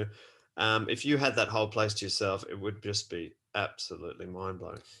Namotu, if you had that whole place to yourself, it would just be absolutely mind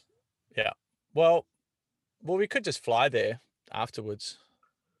blowing. Yeah. Well, we could just fly there afterwards.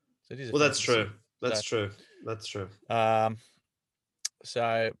 So that's true. That's true.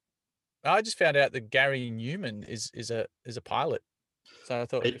 So I just found out that Gary Newman is a pilot. So I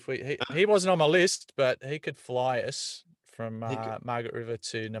thought he wasn't on my list, but he could fly us from Margaret River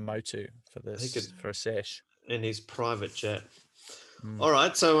to Namotu for a sesh in his private jet. All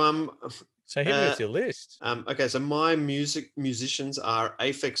right, so So hit me with your list. Okay, so my musicians are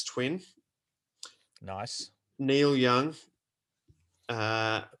Aphex Twin, Nice. Neil Young,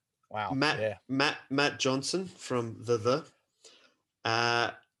 Wow. Matt Yeah. Matt Johnson from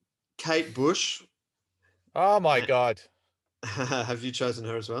Kate Bush. Oh my God. Have you chosen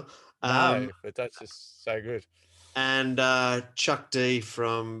her as well? No, but that's just so good. And Chuck D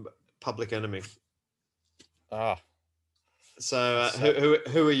from Public Enemy. Oh, So, That's so-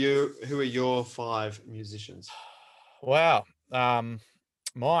 who are you? Who are your 5 musicians? wow.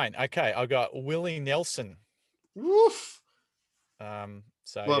 Mine. Okay, I got Willie Nelson. Woof.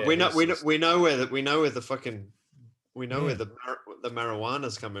 So Well, yeah, we know he's we know just- we know where where the fucking where Mm. the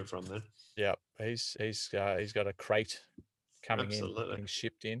marijuana's coming from. Then Yeah, he's got a crate coming Absolutely. in, being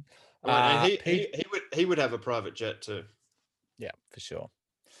shipped in. well, and Pete- he would have a private jet too. yeah, for sure.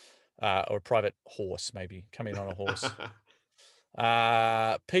 Or a private horse, maybe coming on a horse.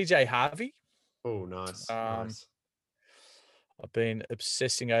 PJ Harvey. Oh, nice, Um, nice. I've been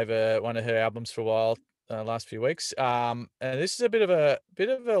obsessing over one of her albums for a while, last few weeks. And this is a bit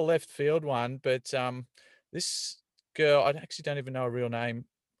of a left field one, but this girl, I actually don't even know her real name.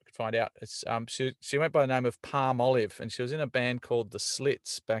 I could find out. It's she went by the name of Palm Olive, and she was in a band called the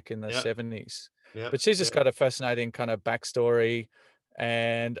Slits back in the Yep. 70s. Yeah, But she's just got a fascinating kind of backstory,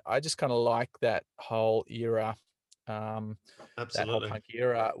 and I just kind of like that whole era. That whole absolutely. punk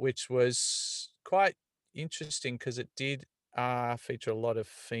era, which was quite interesting because it did feature a lot of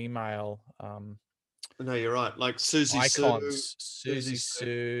female No, you're right. Like Susie icons. Sue. Susie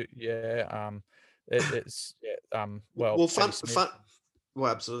Sue, yeah. It's Well, Patti fun. Smith.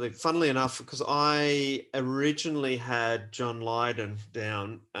 Well, absolutely. Funnily enough, because I originally had John Lydon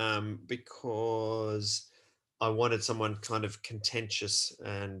down because I wanted someone kind of contentious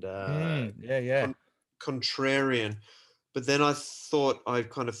and Yeah. contrarian. But then I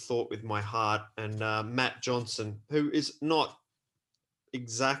kind of thought with my heart, and Matt Johnson, who is not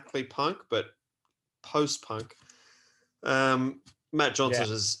exactly punk, but post-punk. Matt Johnson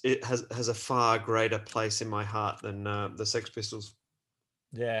has a far greater place in my heart than the Sex Pistols.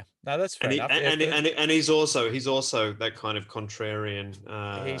 Yeah, no, that's fair And enough. Yeah, and he's also that kind of contrarian,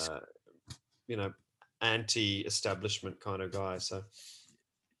 He's- anti-establishment kind of guy. So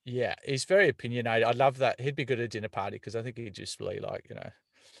yeah, he's very opinionated. I love that. He'd be good at a dinner party because I think he'd just be like, not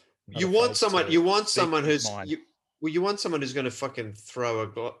you want afraid someone to speak his mind. you want someone who's going to fucking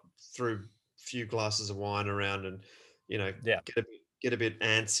throw through a few glasses of wine around and get a bit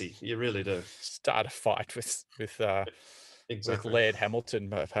antsy. You really do. Start a fight with Exactly. Laird Hamilton,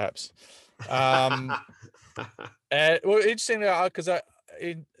 perhaps. Well, interestingly, because I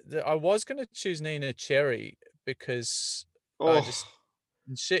was going to choose Nina Cherry because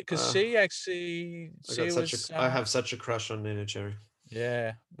she actually I have such a crush on Nina Cherry.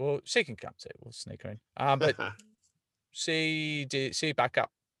 Yeah, well, she can come too. We'll sneak her in. But she back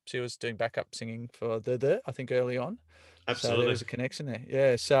up. She was doing backup singing for I think early on. Absolutely. So there was a connection there.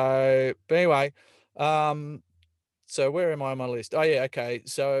 Yeah. So, but anyway, so where am I on my list? Oh yeah, okay.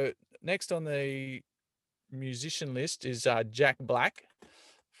 So next on the musician list is Jack Black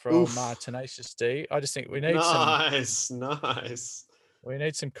from Tenacious D. I just think we need nice. We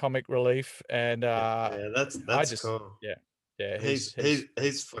need some comic relief, and that's cool. Yeah,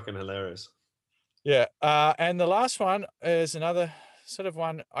 he's fucking hilarious. Yeah, and the last one is another sort of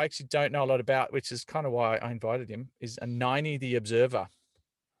one I actually don't know a lot about, which is kind of why I invited him. Is a 90 the Observer.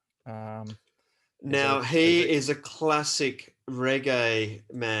 Now he is a classic reggae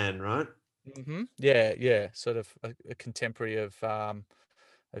man, right? Mm-hmm. Yeah, sort of a contemporary of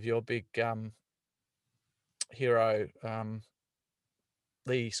your big hero,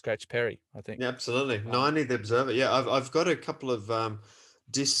 Lee Scratch Perry, I think. Yeah, absolutely. 90 the Observer. Yeah, I've got a couple of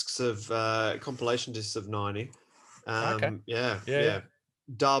discs of compilation discs of 90. Okay. Yeah.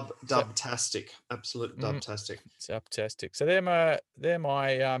 Dubtastic. Absolute dubtastic. Dubtastic. So they're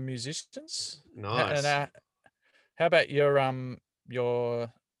my musicians. Nice. And how about your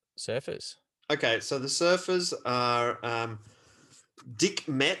surfers? Okay, so the surfers are Dick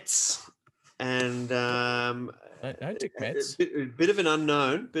Metz and no, Dick Metz. A bit of an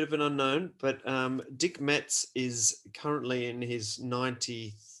unknown, but Dick Metz is currently in his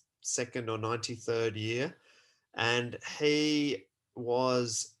 92nd or 93rd year, and he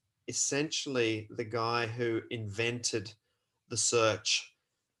was essentially the guy who invented the search.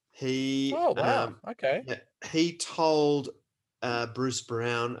 He okay. Yeah, he told Bruce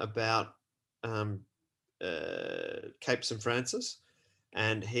Brown about Cape St. Francis,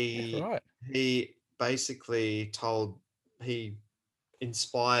 and he basically he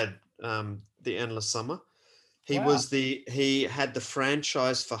inspired the Endless Summer, Wow. He had the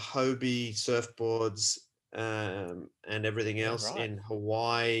franchise for Hobie surfboards and everything Yeah, else right. in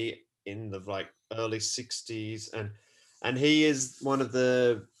Hawaii in the like early 60s, and he is one of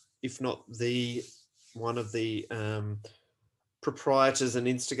the, if not the one of the proprietors and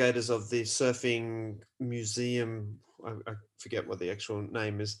instigators of the surfing museum. I forget what the actual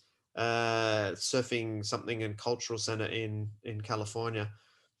name is. Surfing something and cultural center in California.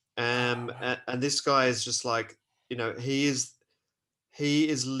 Wow. And this guy is just like, he is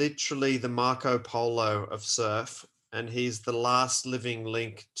literally the Marco Polo of surf, and he's the last living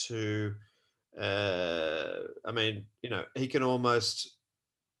link to. I mean, he can almost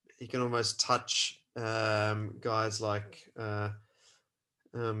touch guys like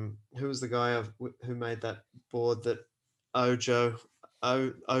who was the guy who made that board that Ojo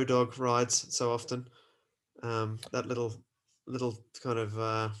Odog rides so often. That little kind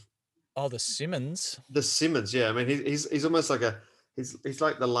of Oh, the Simmons. the Simmons. Yeah, I mean he's almost like he's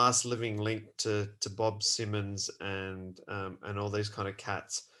like the last living link to Bob Simmons and all these kind of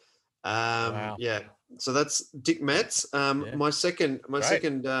cats. Wow. Yeah. So that's Dick Metz. Yeah. My second Great.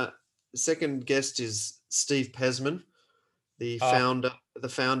 second guest is Steve Pesman, the Oh.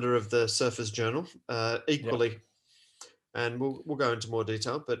 founder of the Surfers Journal. Equally, and we'll go into more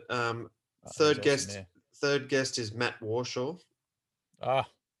detail. But He's third awesome, guest yeah. third guest is Matt Warshaw. Ah,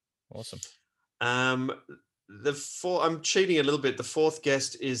 awesome. I'm cheating a little bit. The fourth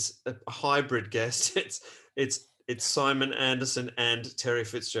guest is a hybrid guest. It's Simon Anderson and Terry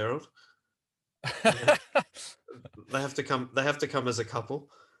Fitzgerald. Yeah. They have to come as a couple.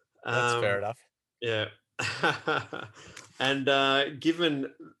 That's fair enough. Yeah. And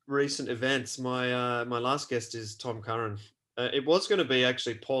given recent events, my last guest is Tom Curran. It was going to be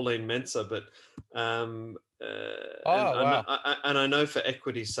actually Pauline Mensa, but Wow. and I know for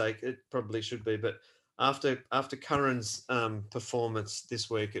equity's sake it probably should be, but after Curran's performance this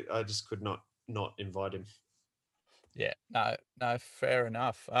week, I just could not invite him. Yeah, no, fair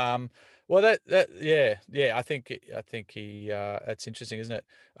enough. Well, yeah, I think he, that's interesting, isn't it?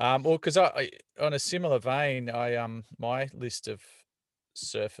 Well, because on a similar vein, my list of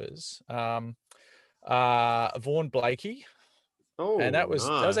surfers, Vaughan Blakey, Oh, and that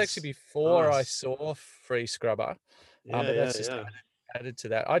was actually before I saw Free Scrubber, but that's just added to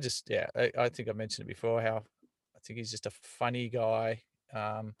that. I think I mentioned it before how I think he's just a funny guy.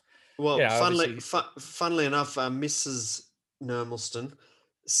 Well, Obviously, funnily enough, Mrs. Nermelston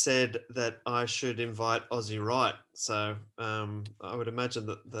said that I should invite Ozzy Wright. So I would imagine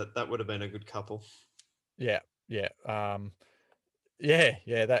that would have been a good couple. yeah. That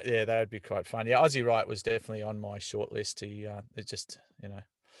would be quite fun. Yeah, Ozzy Wright was definitely on my short list. It just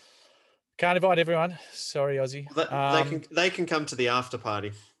can't invite everyone. Sorry, Ozzy. They can come to the after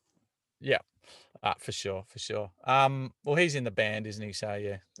party. Yeah, for sure. Well, he's in the band, isn't he? So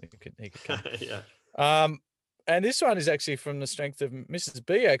yeah, he could come. Yeah. And this one is actually from the strength of Mrs.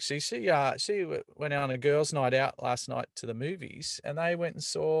 B. Actually, she went out on a girls' night out last night to the movies, and they went and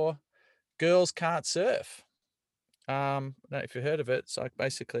saw Girls Can't Surf. I don't know if you heard of it. It's like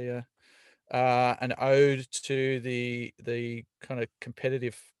basically an ode to the kind of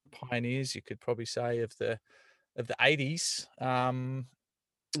competitive pioneers, you could probably say, of the 80s.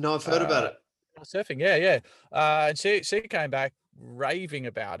 No, I've heard about it. Surfing, yeah. And she came back raving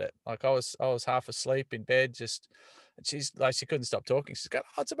about it. Like I was half asleep in bed, and she's like, she couldn't stop talking. She's going,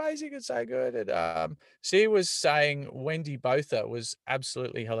 "Oh, it's amazing, it's so good." And she was saying Wendy Botha was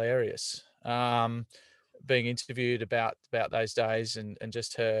absolutely hilarious. Being interviewed about those days and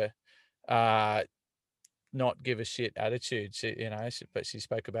just her not give a shit attitude. But she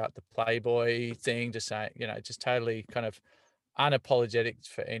spoke about the Playboy thing, just saying, just totally kind of unapologetic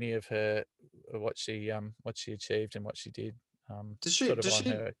for any of her what she achieved and what she did. Her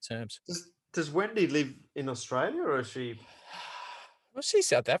terms. Does Wendy live in Australia, or is she? Well, she's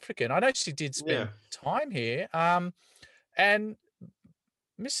South African. I know she did spend time here. And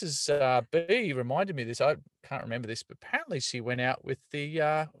Mrs. B reminded me of this. I can't remember this, but apparently she went out with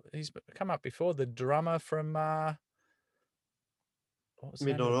he's come up before, the drummer from what was the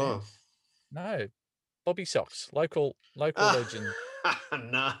name of the band? No, Bobby Socks, local legend.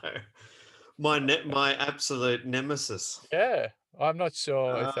 No, my absolute nemesis. Yeah, I'm not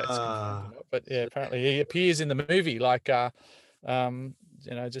sure if that's confirmed or not, but yeah, apparently he appears in the movie, like just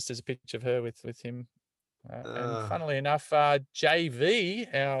as a picture of her with him. And funnily enough, JV,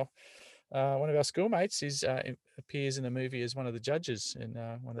 our one of our schoolmates, appears in the movie as one of the judges in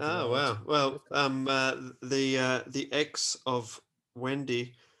one of the. Oh wow! Well, the ex of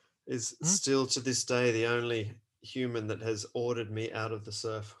Wendy is still to this day the only human that has ordered me out of the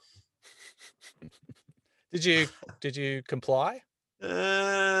surf. Did you comply?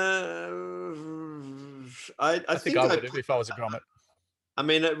 I think think I I would have if I was a grommet. I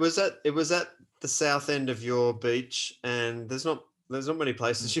mean, it was at the south end of your beach, and there's not many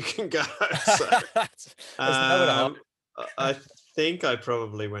places you can go. So, There's nowhere to hide. I think I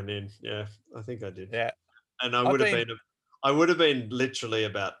probably went in. Yeah, I think I did. Yeah. And I I've would have been literally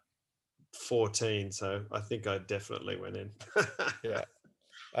about 14, so I think I definitely went in. Yeah.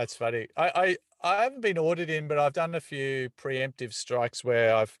 That's funny. I haven't been ordered in, but I've done a few preemptive strikes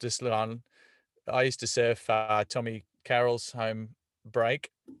where I've just gone. I used to surf Tommy Carroll's home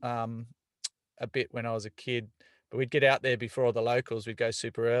break a bit when I was a kid, but we'd get out there before all the locals. We'd go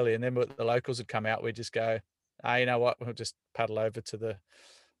super early, and then when the locals would come out, we'd just go, you know what? We'll just paddle over to the To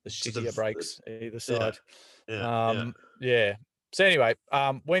the shittier breaks either Yeah, side. yeah. Yeah. So anyway,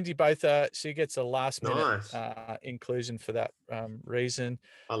 Wendy Botha, she gets a last minute Nice. inclusion for that reason.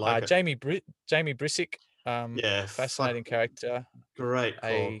 I like it. Jamie Brissick, Yeah, fascinating character. Great call.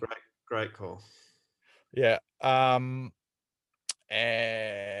 A- Great call. Yeah. And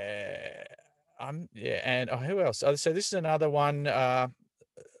who else? Oh, so this is another one, a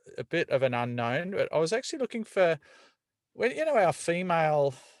bit of an unknown, but I was actually looking for our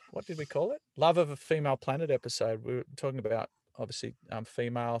female, what did we call it? Love of a Female Planet episode. We were talking about obviously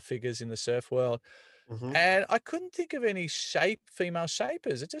female figures in the surf world. Mhm. And I couldn't think of any female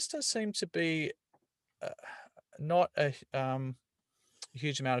shapers. It just does seem to be not a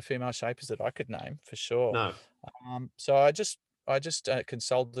huge amount of female shapers that I could name for sure. No. So I just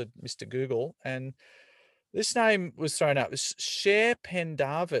consulted Mr. Google, and this name was thrown up. It's Cher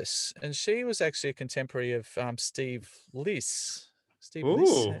Pendarvis, and she was actually a contemporary of Steve Liss. Steve Liss.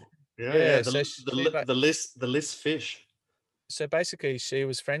 Ooh. Yeah. so The Liss fish. So basically, she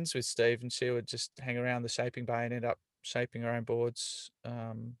was friends with Steve, and she would just hang around the shaping bay and end up shaping her own boards.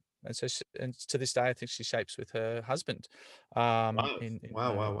 And so, and to this day, I think she shapes with her husband in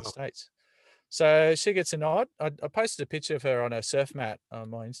Wow. the States. So she gets a nod. I posted a picture of her on a surf mat on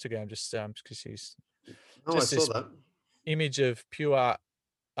my Instagram just because she's Oh, just I this saw that. image of pure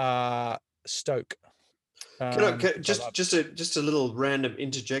stoke. Just a little random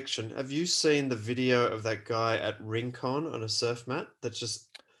interjection. Have you seen the video of that guy at Rincon on a surf mat that's just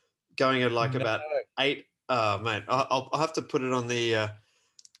going at like about 8? Oh man, I'll have to put it on the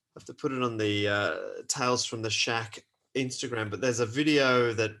Tales from the Shack Instagram. But there's a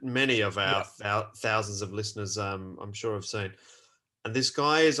video that many of our thousands of listeners, I'm sure, have seen. And this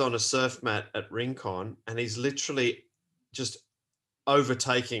guy is on a surf mat at Rincon, and he's literally just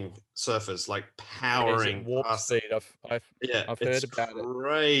overtaking surfers, like powering warp past. speed. I've heard about it.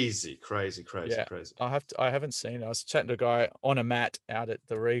 Crazy. I haven't seen it. I was chatting to a guy on a mat out at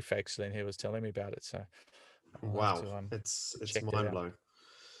the reef actually, and he was telling me about it. So I'll have to, it's check it mind out. blowing.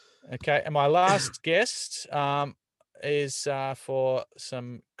 Okay, and my last guest is for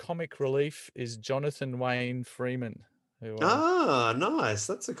some comic relief is Jonathan Wayne Freeman. Who, Nice.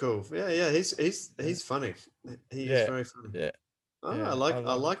 That's a cool. Yeah. He's funny. He is very funny. Yeah. I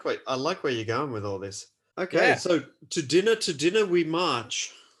like where you're going with all this. Okay, Yeah. so to dinner we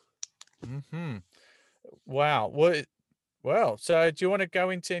march. Mm-hmm. Wow. Well, so do you want to go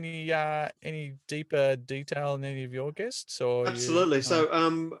into any deeper detail in any of your guests, or Absolutely. So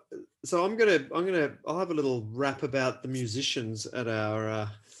I'll have a little rap about the musicians at our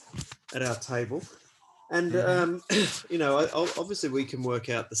table, and obviously we can work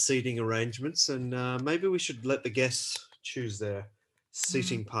out the seating arrangements, and maybe we should let the guests choose their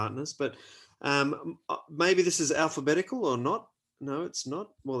seating partners, but maybe this is alphabetical or not. No, it's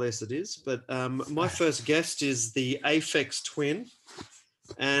not. Well, yes, it is. But my first guest is the Aphex Twin,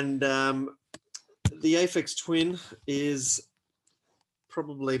 and the Aphex Twin is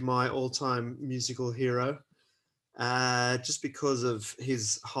probably my all-time musical hero, just because of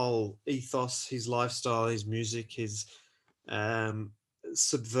his whole ethos, his lifestyle, his music, his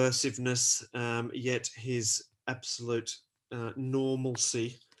subversiveness, yet his absolute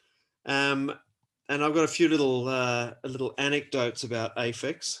normalcy. And I've got a few little anecdotes about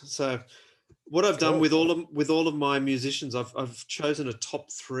Aphex. So, what I've done with all of my musicians, I've chosen a top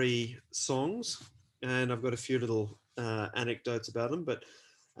 3 songs, and I've got a few little anecdotes about them. But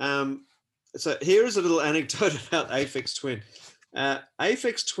so here is a little anecdote about Aphex Twin.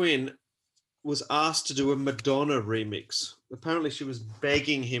 Aphex Twin was asked to do a Madonna remix. Apparently, she was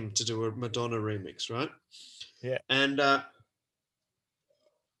begging him to do a Madonna remix, right? Yeah.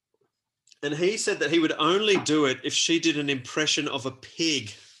 And he said that he would only do it if she did an impression of a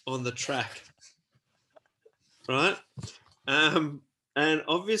pig on the track, right? And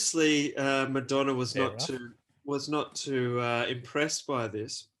obviously Madonna was not too impressed by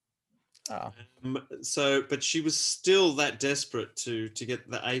this. Oh, But she was still that desperate to get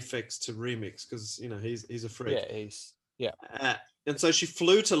the Aphex to remix because he's a freak. yeah. And so she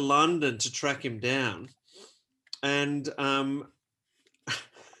flew to London to track him down, and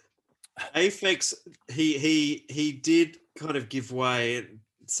Aphex he did kind of give way,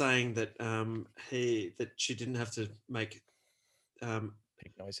 saying that she didn't have to make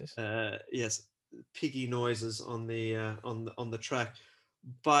Big noises. yes, piggy noises on the track,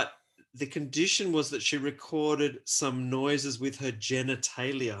 but the condition was that she recorded some noises with her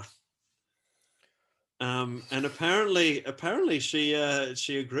genitalia. And apparently she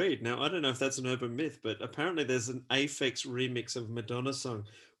agreed. Now I don't know if that's an urban myth, but apparently there's an Aphex remix of Madonna song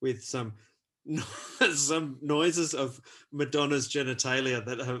with some noises of Madonna's genitalia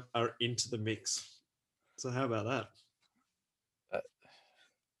that are into the mix. So how about that?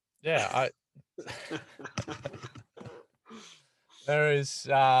 Yeah, there's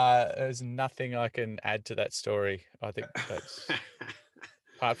nothing I can add to that story. I think that's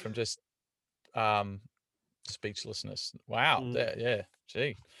apart from just speechlessness. Wow. Yeah.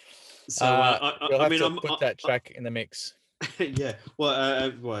 Gee. So we'll have to I'm put that track in the mix. Yeah.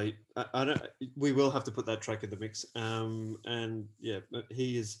 Well, wait. I don't. We will have to put that track in the mix. And yeah,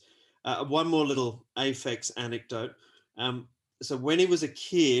 he is. One more little Aphex anecdote. So when he was a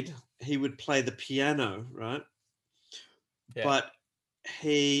kid, he would play the piano, right? Yeah. But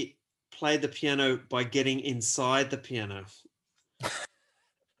he played the piano by getting inside the piano.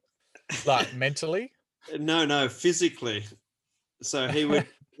 Like mentally? No, physically. So he would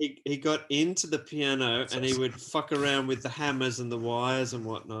he got into the piano and he would fuck around with the hammers and the wires and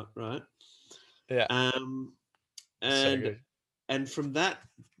whatnot, right? Yeah. And from that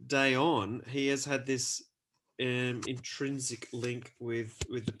day on, he has had this intrinsic link with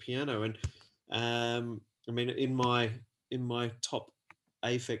the piano. And I mean, in my top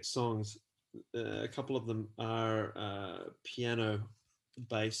Aphex songs, a couple of them are piano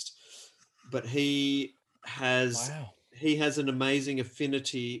based, but he has an amazing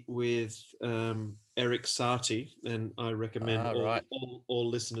affinity with Eric Satie, and I recommend all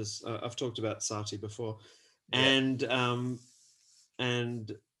listeners. I've talked about Satie before, and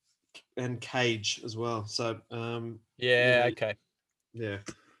Cage as well. So okay, yeah,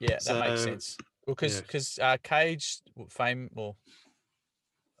 that makes sense. Well, because Cage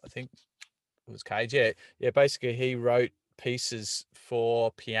I think it was Cage. Yeah. Basically, he wrote pieces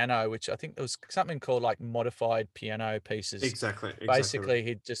for piano, which I think there was something called like modified piano pieces. Exactly. Basically,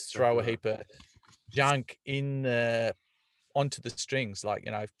 he'd just throw a heap of junk onto the strings, like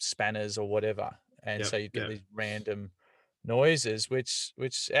spanners or whatever, and so you'd get these random noises, which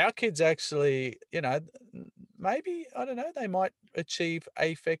our kids actually, maybe I don't know, they might achieve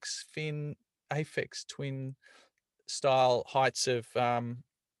Aphex Twin style heights of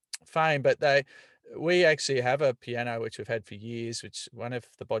fame, but we actually have a piano which we've had for years, which one of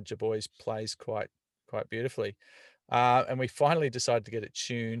the Bodger boys plays quite beautifully, and we finally decided to get it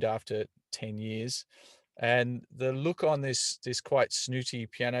tuned after 10 years. And the look on this quite snooty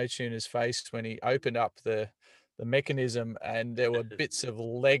piano tuner's face when he opened up the mechanism and there were bits of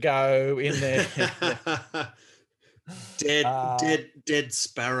Lego in there, dead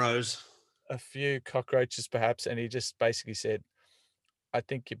sparrows, a few cockroaches perhaps, and he just basically said, I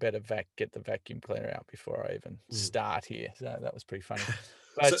think you better get the vacuum cleaner out before I even start here. So that was pretty funny.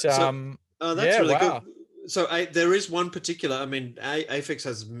 But that's really good. So there is one particular. I mean, Aphex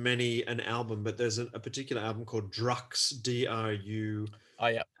has an album, but there's a particular album called Drux, DRU. Oh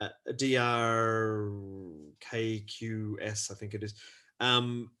yeah. DRKQS, I think it is.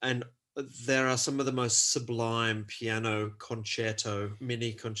 And there are some of the most sublime piano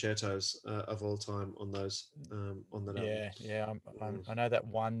mini concertos of all time on those on that album. Yeah. I know that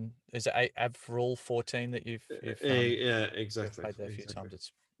one. Is it Avril 14 that you've exactly. Played that a few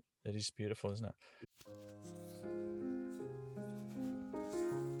times. It is beautiful, isn't it?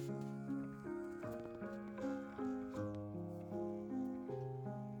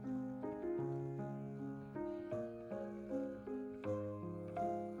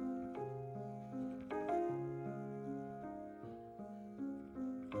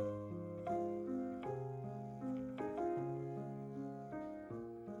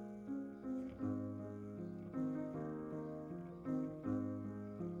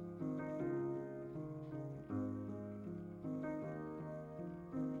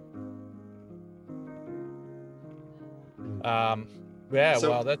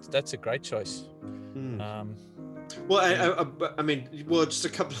 Well, that's a great choice. I mean, just a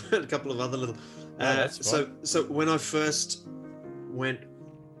couple of other little. So when I first went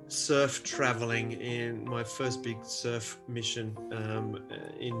surf traveling in my first big surf mission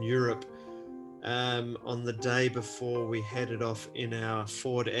in Europe, on the day before we headed off in our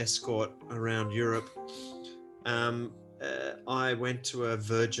Ford Escort around Europe. I went to a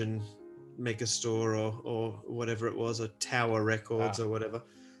Virgin Megastore or whatever it was, a Tower Records or whatever,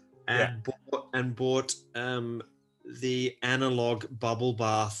 and bought the Analog Bubble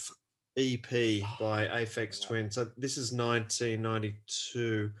Bath EP by Aphex Twin. So this is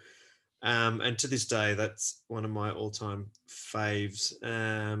 1992. And to this day, that's one of my all-time faves.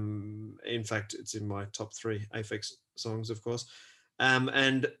 In fact, it's in my top 3 Aphex songs, of course.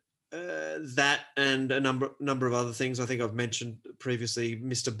 And that and a number of other things I think I've mentioned previously,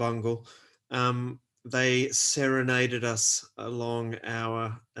 Mr. Bungle. They serenaded us along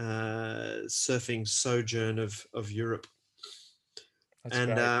our surfing sojourn of Europe. That's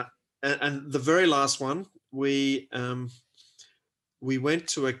and great. And the very last one, we went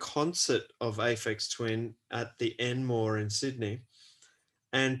to a concert of Aphex Twin at the Enmore in Sydney,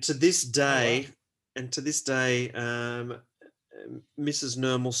 and to this day, Mrs.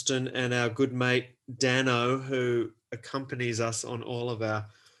 Nermelston and our good mate Dano, who accompanies us on all of our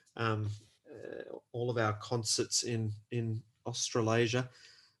concerts in Australasia,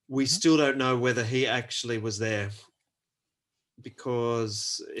 we still don't know whether he actually was there,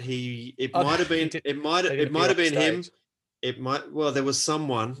 because it might have been him. It might, well, there was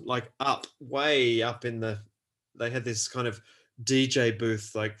someone like way up in they had this kind of DJ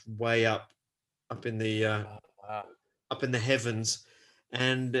booth, like way up in the up in the heavens,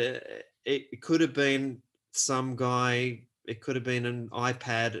 and it could have been some guy, it could have been an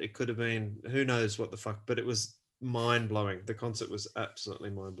iPad, it could have been who knows what the fuck, but it was mind-blowing. The concert was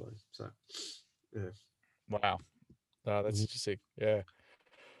absolutely mind-blowing. So yeah. Wow. Oh, that's interesting. Yeah.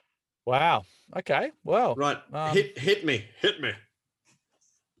 Wow. Okay. Well, right. Hit me.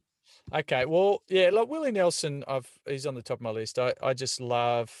 Okay. Well, yeah. Like Willie Nelson, he's on the top of my list. I just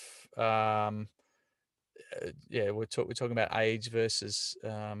love. Yeah, we're talking about age versus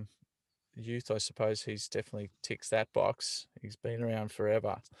youth. I suppose he's definitely ticks that box. He's been around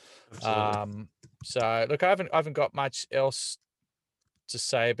forever. Absolutely. So look, I haven't got much else to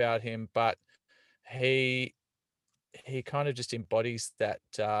say about him, but he kind of just embodies that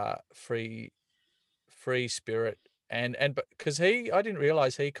free spirit, and because I didn't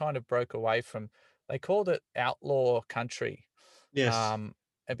realize he kind of broke away from, they called it outlaw country. Yes.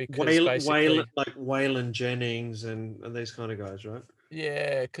 And because basically like Waylon Jennings and these kind of guys, right?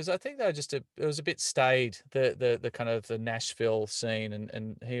 Yeah, because I think they were just it was a bit staid, the kind of the Nashville scene,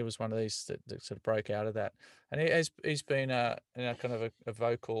 and he was one of these that sort of broke out of that, and he's been kind of a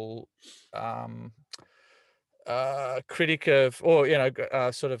vocal critic of, or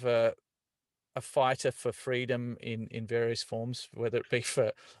sort of a fighter for freedom in various forms, whether it be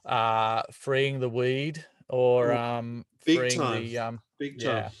for freeing the weed or big freeing time. Big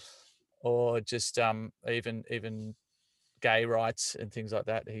time. or just even gay rights and things like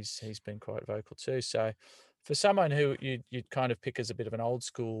that. He's been quite vocal too. So for someone who you'd kind of pick as a bit of an old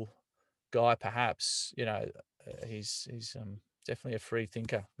school guy, perhaps, he's definitely a free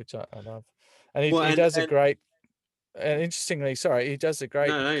thinker, which I love. And he does a great, and interestingly, he does a great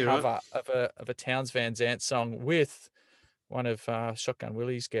cover of a Townes Van Zandt song with one of Shotgun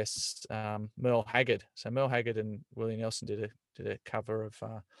Willie's guests, Merle Haggard. So Merle Haggard and Willie Nelson did a cover of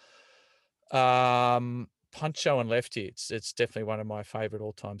Puncho and Lefty. It's definitely one of my favorite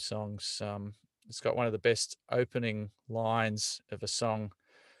all-time songs. It's got one of the best opening lines of a song.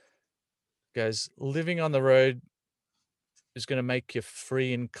 It goes, living on the road is going to make you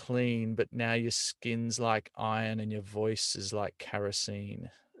free and clean, but now your skin's like iron and your voice is like kerosene.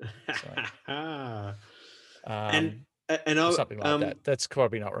 So, and something like that. That's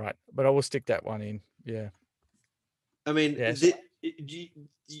probably not right, but I will stick that one in. Yeah. I mean, yes.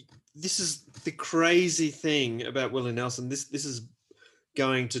 This is the crazy thing about Willie Nelson. This is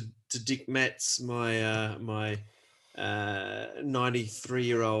going to Dick Metz, my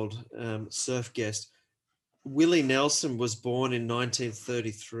 93-year-old surf guest. Willie Nelson was born in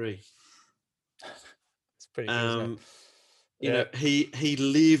 1933. It's pretty good, isn't it? You know, he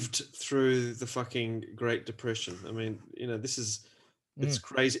lived through the fucking Great Depression. I mean, this is it's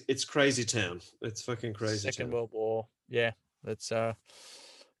crazy. It's crazy town. It's fucking crazy. Second World War. Yeah, that's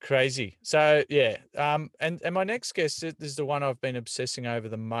crazy. So yeah, and my next guest is the one I've been obsessing over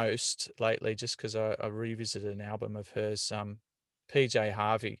the most lately, just because I revisited an album of hers, PJ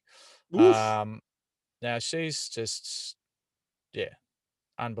Harvey. Now she's just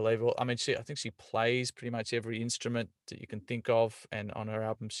unbelievable. I mean, I think she plays pretty much every instrument that you can think of, and on her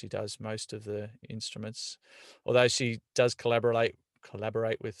album she does most of the instruments, although she does collaborate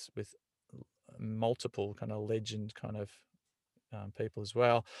with multiple kind of legend kind of people as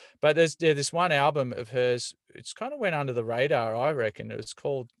well. But there's this one album of hers. It's kind of went under the radar, I reckon. It was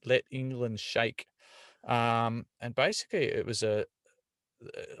called "Let England Shake," and basically it was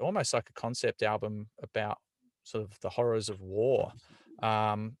almost like a concept album about sort of the horrors of war.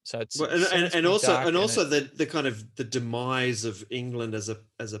 So it Well, sounds and pretty also dark, and and also the kind of the demise of England as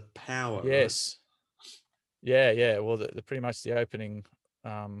a power, right? yes, yeah. Well, pretty much the opening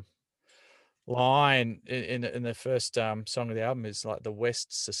line in the first song of the album is like, "The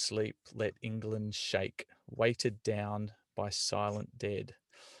West's asleep, let England shake, weighted down by silent dead."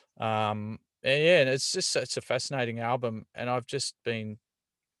 And yeah, and it's just such a fascinating album, and I've just been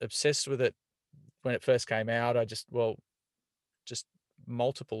obsessed with it when it first came out. Just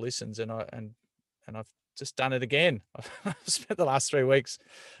multiple listens, and I've just done it again. I've spent the last 3 weeks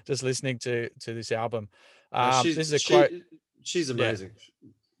just listening to this album. This is a quote. She's Yeah, amazing.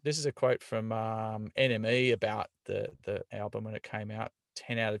 this is a quote from NME about the album when it came out.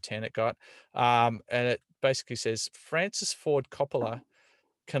 10 out of 10 it got, and it basically says Francis Ford Coppola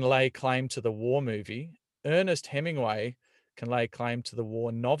can lay claim to the war movie. Ernest Hemingway can lay claim to the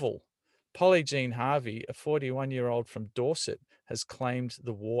war novel. Polly Jean Harvey, a 41-year-old from Dorset, has claimed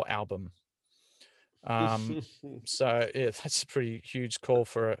the war album. So yeah, that's a pretty huge call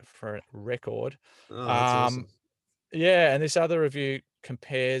for a record. Oh, that's awesome. Yeah, and this other review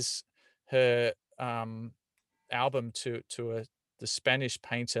compares her album to the Spanish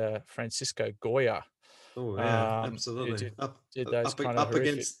painter Francisco Goya. Oh yeah, Who absolutely. did those kind of Up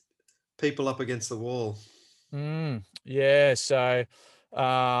horrific. against people up against the wall. Yeah, so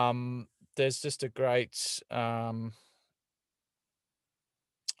there's just a great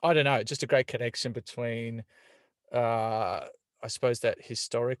I don't know, just a great connection between I suppose that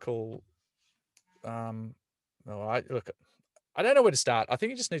historical well, I don't know where to start. I think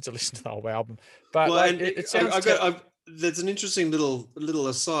you just need to listen to the whole album. But Well, like and it sounds there's an interesting little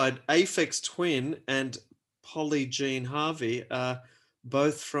aside. Aphex Twin and Polly Jean Harvey are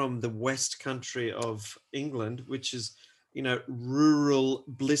both from the West Country of England, which is, rural,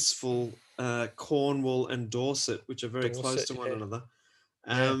 blissful Cornwall and Dorset, which are very close Dorset, to one yeah. another.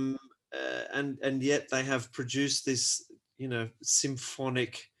 Yeah. And yet they have produced this,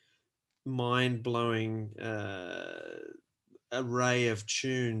 symphonic, mind-blowing array of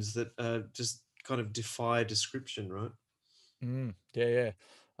tunes that just kind of defy description, right? Yeah.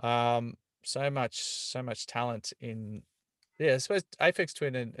 So much talent in. Yeah, I suppose Aphex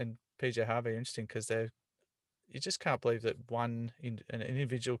Twin and PJ Harvey are interesting because you just can't believe that an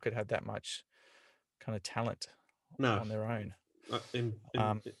individual could have that much kind of talent on their own.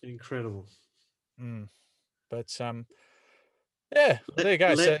 Incredible. But yeah, there you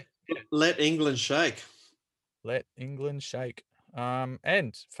go. Let England shake. Let England shake.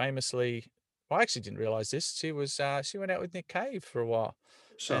 And famously, I actually didn't realize this. She went out with Nick Cave for a while,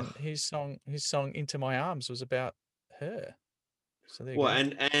 and his song "Into My Arms" was about her. So there you go.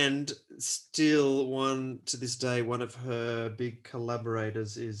 And still one to this day, one of her big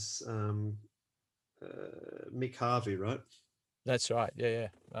collaborators is Mick Harvey, right? That's right. Yeah.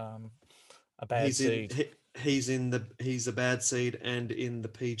 A Bad Seed. He's a Bad Seed and in the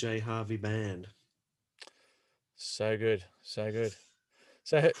PJ Harvey band. So good. So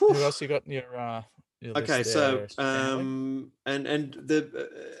who else you got in your okay, list so there,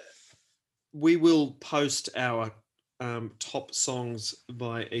 we will post our top songs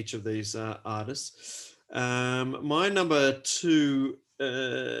by each of these artists. My number 2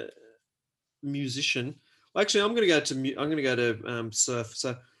 musician. Actually, I'm going to go to surf.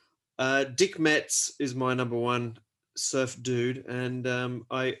 So Dick Metz is my number 1 surf dude, and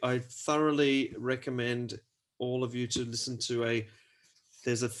I thoroughly recommend all of you to listen to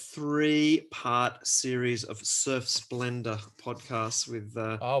there's a 3-part series of Surf Splendor podcasts with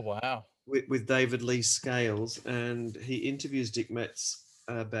oh wow, with David Lee Scales, and he interviews Dick Metz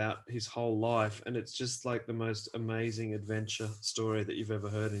about his whole life, and it's just like the most amazing adventure story that you've ever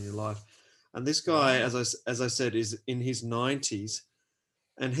heard in your life. And this guy, as I said, is in his 90s,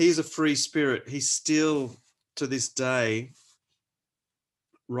 and he's a free spirit. He still, to this day,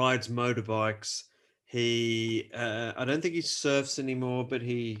 rides motorbikes. He, I don't think he surfs anymore, but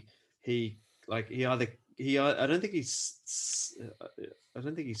I don't think he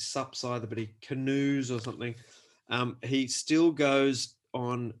sups either, but he canoes or something. He still goes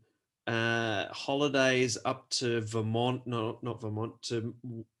on holidays up to Vermont, not Vermont, to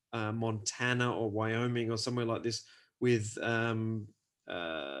Montana or Wyoming or somewhere like this with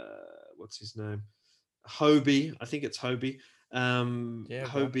what's his name? Hobie, I think it's Hobie.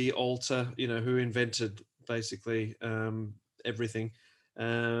 Hobie Alter, who invented basically everything.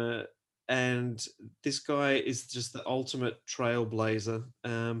 And and this guy is just the ultimate trailblazer,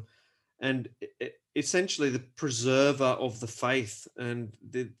 and essentially the preserver of the faith and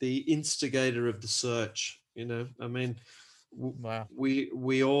the instigator of the search. You know, I mean, Wow. we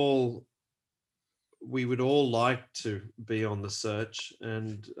would all like to be on the search,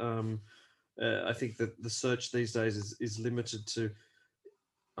 and I think that the search these days is limited to.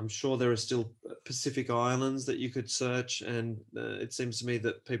 I'm sure there are still Pacific Islands that you could search, and it seems to me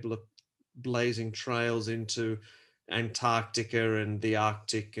that people are blazing trails into Antarctica and the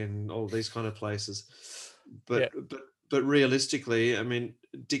Arctic and all these kind of places. But but realistically, I mean,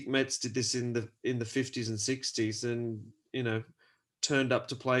 Dick Metz did this in the 50s and 60s, and you know, turned up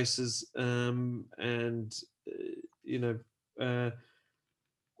to places, and you know,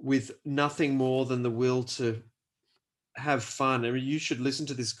 with nothing more than the will to have fun. I mean, you should listen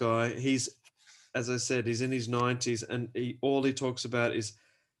to this guy. He's, as I said, he's in his 90s, and all he talks about is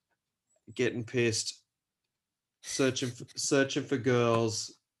getting pissed, searching for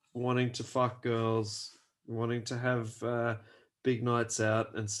girls, wanting to fuck girls, wanting to have big nights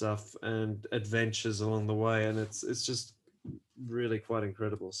out and stuff, and adventures along the way, and it's just really quite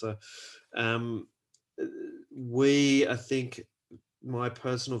incredible. So, I think, my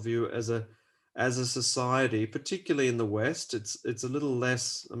personal view as a society, particularly in the West, it's a little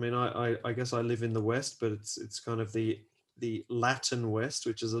less. I mean, I guess I live in the West, but it's kind of the Latin West,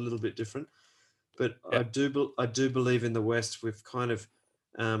 which is a little bit different. But I do believe in the West we've kind of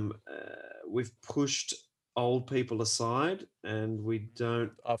we've pushed old people aside, and we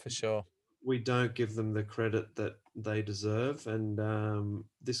don't. Oh, for sure. We don't give them the credit that they deserve, and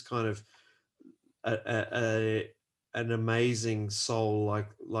this kind of an amazing soul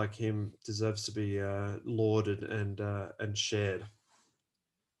like him deserves to be lauded and shared.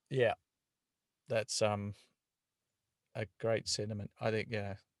 Yeah, that's a great sentiment. I think,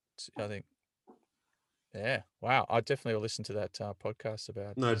 I think, yeah, wow. I definitely will listen to that podcast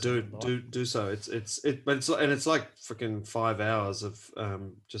about. No, Zealand Live. do so. It's like freaking 5 hours of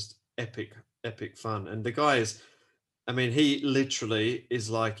just epic fun. And the guy is, I mean, he literally is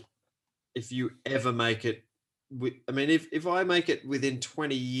like, if you ever make it, I mean, if I make it within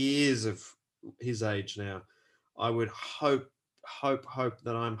 20 years of his age now, I would hope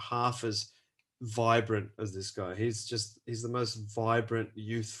that I'm half as vibrant as this guy. He's the most vibrant,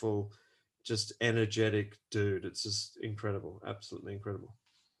 youthful, just energetic dude. It's just incredible, absolutely incredible.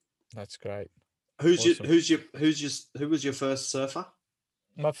 That's great. Who was your first surfer?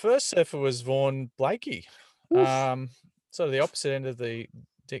 My first surfer was Vaughan Blakey. Oof. Sort of the opposite end of the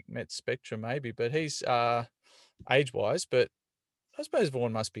Dick Metz spectrum, maybe, but he's age-wise. But I suppose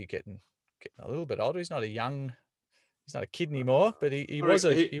Vaughan must be getting a little bit older. He's not a kid anymore, but he'd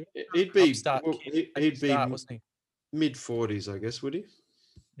be start, wasn't he? Mid-40s, I guess, would he?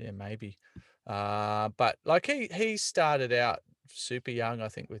 Yeah, maybe. But like he started out super young. I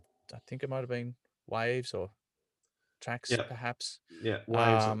think it might have been Waves or Tracks, perhaps. Yeah,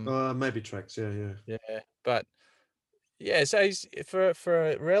 Waves. Maybe Tracks. Yeah. But yeah, so he's for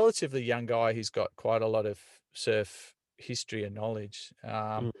a relatively young guy, he's got quite a lot of surf history and knowledge.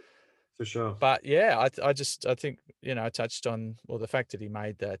 For sure. But yeah, I think, I touched on the fact that he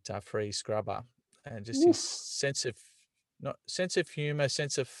made that free scrubber, and just his sense of humor,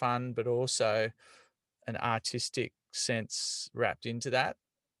 sense of fun, but also an artistic sense wrapped into that.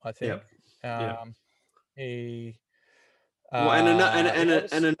 I think. He. And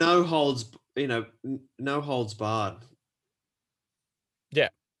a no holds barred. Yeah.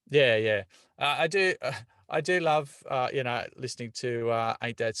 I do love listening to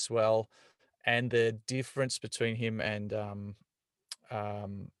Ain't That Swell, and the difference between him and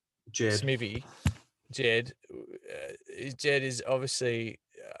Jed. Smithy. Jed is obviously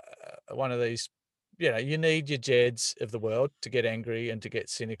one of these. You need your Jeds of the world to get angry and to get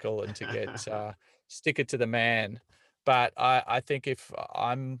cynical and to get stick it to the man. But I think if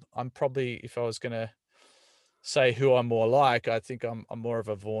I'm probably, if I was going to say who I'm more like, I think I'm more of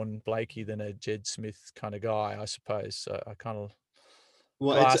a Vaughan Blakey than a Jed Smith kind of guy, I suppose. So I kind of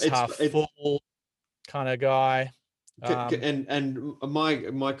glass half full kind of guy. And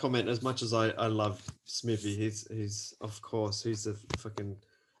my comment, as much as I love Smithy, he's of course he's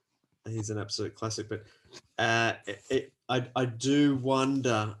an absolute classic, but I do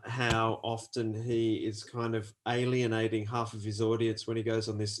wonder how often he is kind of alienating half of his audience when he goes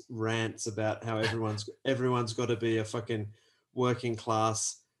on this rants about how everyone's got to be a fucking working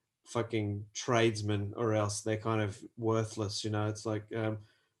class fucking tradesman or else they're kind of worthless. It's like I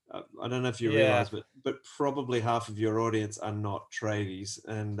don't know if you realize, but probably half of your audience are not tradies,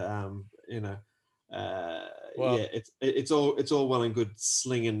 and Well- yeah, it's all well and good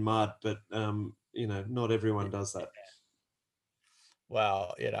slinging mud, but not everyone does that.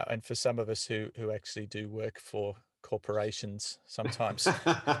 Well, and for some of us who actually do work for corporations, sometimes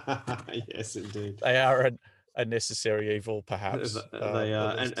Yes, indeed. they are a necessary evil, perhaps. They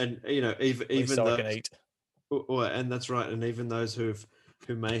are, at least- and at least even so I those, can eat. and that's right, and even those who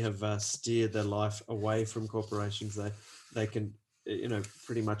may have steered their life away from corporations, they can,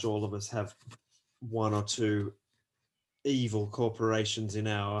 pretty much all of us have one or two evil corporations in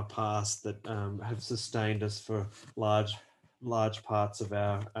our past that have sustained us for large parts of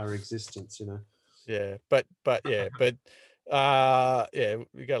our existence. Yeah, but yeah,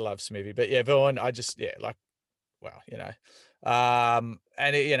 we gotta love Smithy. But yeah, Vaughan, I just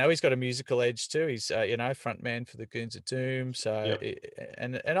and he's got a musical edge too. He's front man for the Goons of Doom. So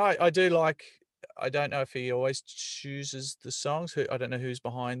and I do like. I don't know if he always chooses the songs. I don't know who's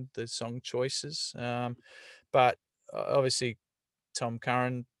behind the song choices. But obviously Tom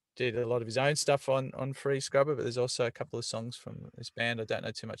Curran did a lot of his own stuff on Free Scrubber, but there's also a couple of songs from this band I don't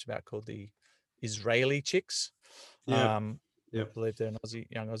know too much about called the Israeli Chicks. Yeah. I believe they're an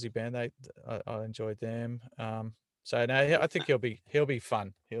young Aussie band. I enjoyed them. So no, I think he'll be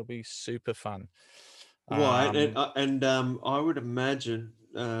fun. He'll be super fun. Right, and I would imagine,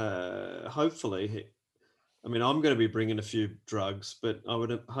 hopefully, I'm going to be bringing a few drugs, but I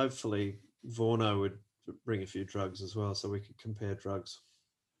would hopefully Vorno would bring a few drugs as well, so we could compare drugs.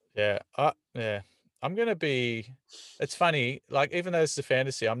 Yeah, I'm gonna be. It's funny, like even though it's a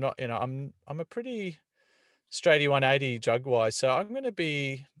fantasy, I'm not. I'm a pretty straighty 180 drug wise, so I'm gonna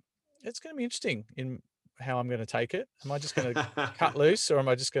be. It's gonna be interesting in how I'm gonna take it. Am I just gonna cut loose, or am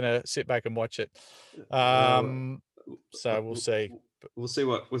I just gonna sit back and watch it? So we'll see. We'll see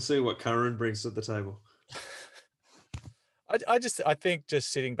what Curran brings to the table. I think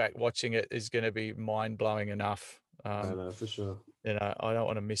just sitting back watching it is going to be mind blowing enough. I know for sure. I don't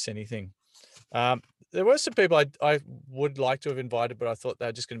want to miss anything. There were some people I would like to have invited, but I thought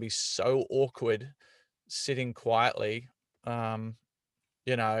they're just going to be so awkward sitting quietly. Someone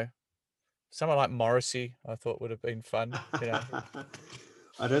like Morrissey, I thought would have been fun.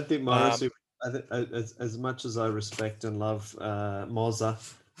 I don't think Morrissey, as much as I respect and love Mozza,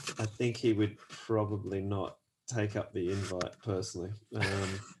 I think he would probably not take up the invite personally. I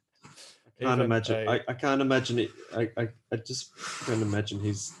can't imagine. I can't imagine it. I just can't imagine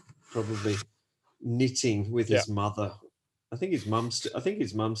he's probably knitting with his mother. I think his mum's. I think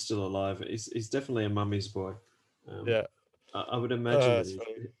his mum's still alive. He's definitely a mummy's boy. I would imagine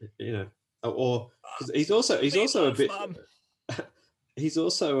that or because he's also a bit. He's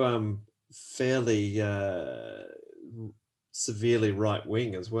also fairly severely right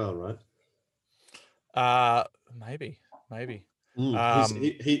wing as well, right? Maybe.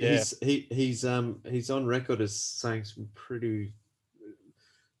 He's on record as saying some pretty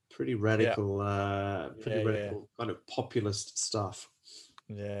radical, radical kind of populist stuff.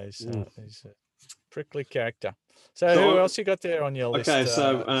 Yeah, he's a prickly character. So who else you got there on your list? Okay,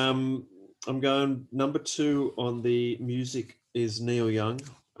 so I'm going number 2 on the music is Neil Young,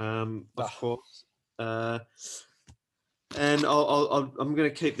 of course, and I'm going to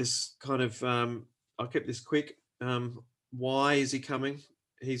keep this kind of I'll keep this quick. Why is he coming?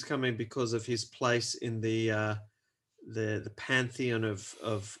 He's coming because of his place in the pantheon of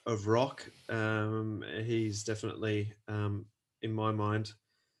rock. He's definitely, in my mind,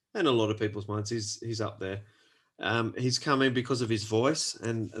 and a lot of people's minds, he's up there. He's coming because of his voice,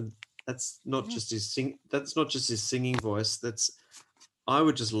 and that's not just his singing voice. I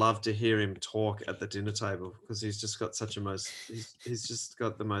would just love to hear him talk at the dinner table because he's just got he's just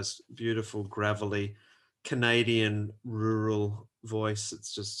got the most beautiful, gravelly Canadian rural voice.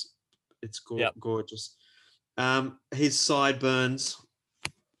 It's gorgeous. His sideburns,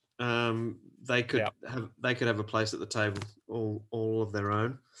 they could have a place at the table, all of their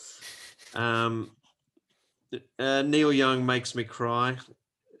own. Neil Young makes me cry.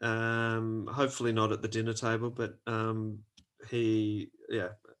 Hopefully not at the dinner table, but you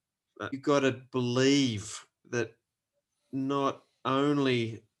got to believe that not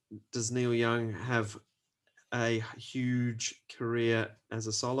only does Neil Young have a huge career as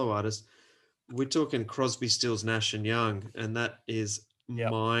a solo artist, we're talking Crosby, Stills, Nash and Young, and that is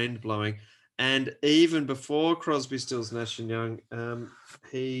mind blowing. And even before Crosby, Stills, Nash and Young,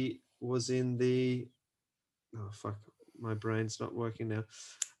 he was in the my brain's not working now.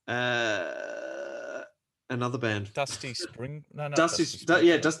 Another band, Dusty Spring. No, Dusty.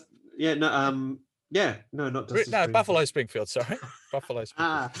 Yeah, no, not Dusty No, Springfield. Buffalo Springfield. Sorry, Buffalo Springfield.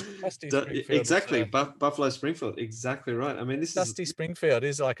 Ah, Dusty Du- Springfield. exactly. Buffalo Springfield. Exactly right. I mean, this Dusty is Springfield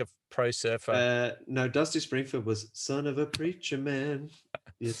is like a pro surfer. no. Dusty Springfield was son of a preacher man.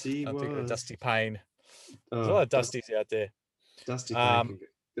 Yes, he I was. think of Dusty Payne. There's a Oh, lot of Dusties out there. Dusty Payne Um, can go.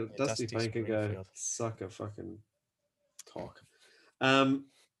 yeah, Dusty Dusty Payne can go Springfield. suck a fucking cock.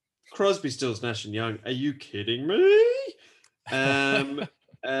 Crosby, Stills, Nash and Young. Are you kidding me? And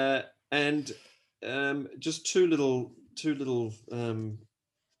just two little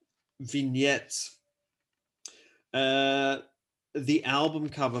vignettes. The album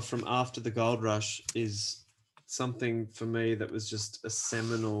cover from After the Gold Rush is something for me that was just a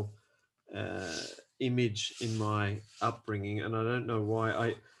seminal image in my upbringing, and I don't know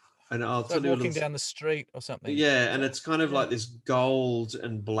why. I'll tell Like you a walking little. down the street or something. Yeah, and it's kind of Yeah. like this gold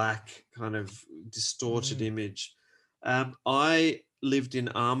and black kind of distorted Mm. image. I lived in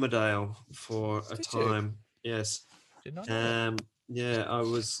Armadale for a Did you? time. Yes. Did not know that. Yeah, I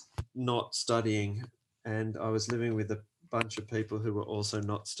was not studying, and I was living with a bunch of people who were also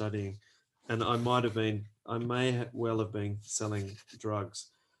not studying, and I may well have been selling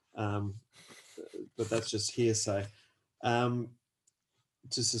drugs, but that's just hearsay.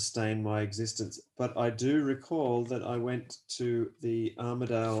 To sustain my existence. But I do recall that I went to the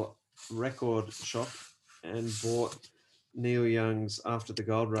Armadale record shop and bought Neil Young's After the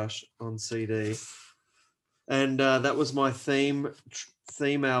Gold Rush on CD. And that was my theme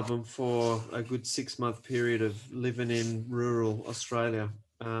album for a good 6-month period of living in rural Australia.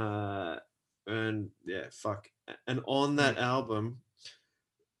 And yeah, fuck. And on that album,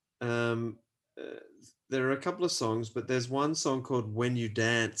 there are a couple of songs, but there's one song called When You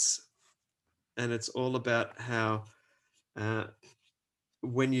Dance, and it's all about how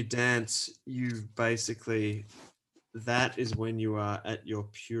when you dance, you basically, that is when you are at your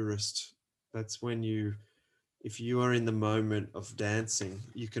purest. That's when if you are in the moment of dancing,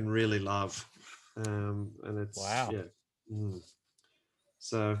 you can really love. And it's, Wow. yeah.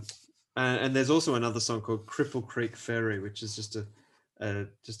 So, and there's also another song called Cripple Creek Ferry, which is just a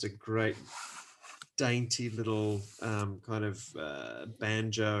great, dainty little kind of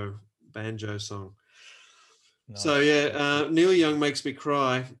banjo song. Nice. So yeah, Neil Young makes me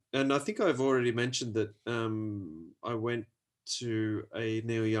cry, and I think I've already mentioned that I went to a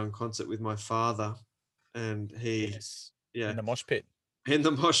Neil Young concert with my father, and he Yes. yeah In the mosh pit. in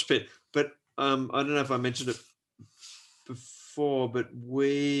the mosh pit. But I don't know if I mentioned it before, but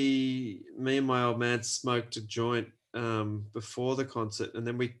me and my old man smoked a joint before the concert, and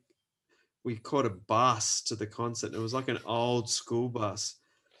then we caught a bus to the concert. It was like an old school bus,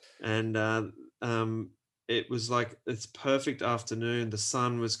 and it was like it's perfect afternoon. The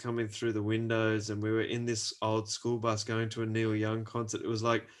sun was coming through the windows, and we were in this old school bus going to a Neil Young concert. It was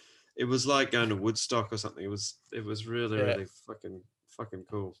like going to Woodstock or something. It was really really fucking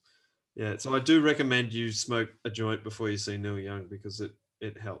cool. Yeah, so I do recommend you smoke a joint before you see Neil Young because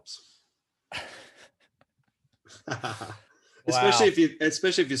it helps. Especially if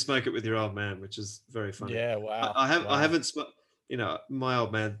you smoke it with your old man, which is very funny. Yeah, wow. I haven't smoked. My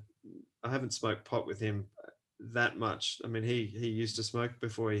old man. I haven't smoked pot with him that much. I mean, he used to smoke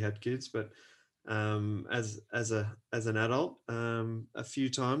before he had kids, but as an adult, a few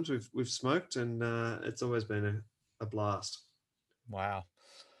times we've smoked, and it's always been a blast. Wow.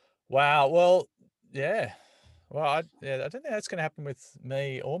 Well, yeah. Well, I don't think that's going to happen with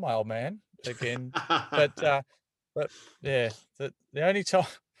me or my old man again. But yeah, the only time,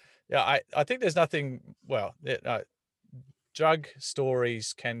 yeah, I think there's nothing. Well, drug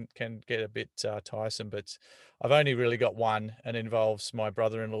stories can get a bit tiresome, but I've only really got one, and it involves my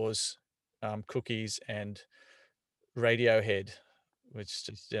brother-in-law's cookies and Radiohead, which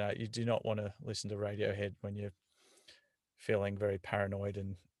just you do not want to listen to Radiohead when you're feeling very paranoid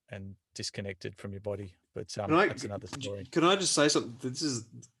and disconnected from your body. But that's another story. Can I just say something? This is,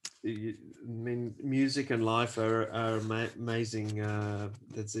 I mean, music and life are amazing.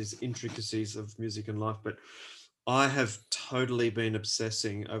 There's these intricacies of music and life, but I have totally been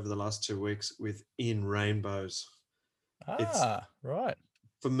obsessing over the last 2 weeks with In Rainbows. Right.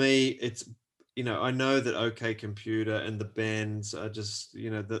 For me, it's, I know that OK Computer and the bands are just,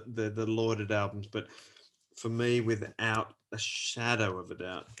 the lauded albums, but for me, without a shadow of a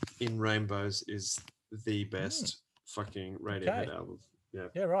doubt, In Rainbows is the best fucking Radiohead album. Yeah.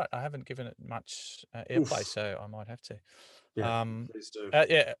 Yeah, right. I haven't given it much airplay, so I might have to. Yeah, please do.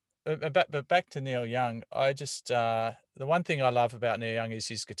 But back to Neil Young, I just the one thing I love about Neil Young is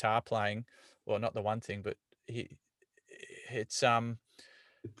his guitar playing. Well, not the one thing, but it's abrasive.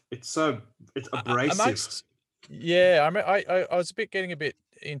 I was getting a bit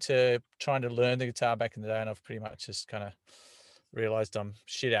into trying to learn the guitar back in the day, and I've pretty much just kind of realized I'm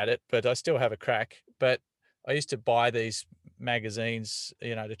shit at it, but I still have a crack. But I used to buy these magazines,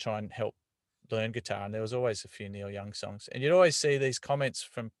 to try and help learn guitar, and there was always a few Neil Young songs, and you'd always see these comments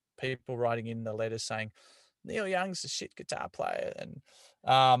from people writing in the letters saying Neil Young's a shit guitar player, and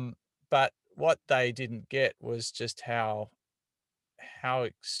but what they didn't get was just how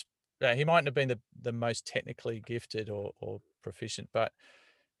he mightn't have been the most technically gifted or proficient, but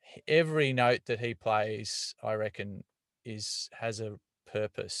every note that he plays, I reckon, has a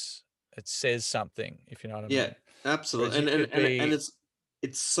purpose. It says something, if you know what I Yeah, mean. absolutely. Whereas you And could be,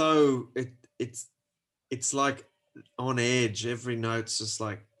 it's so it's like on edge. Every note's just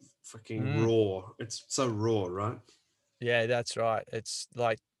like fucking raw. It's so raw, right? yeah, that's right. It's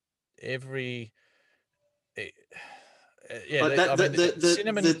like every, yeah. But that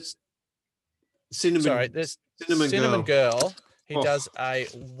Cinnamon. Sorry, there's Cinnamon Girl. He Oh. does a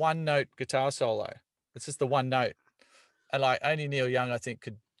one-note guitar solo. It's just the one note, and like only Neil Young, I think,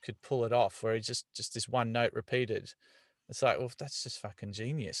 could pull it off, where he just this one note repeated. It's like, well, that's just fucking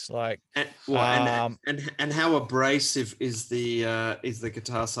genius. Like, and how abrasive is the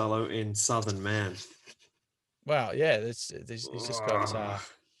guitar solo in Southern Man? wow, yeah, he's just got.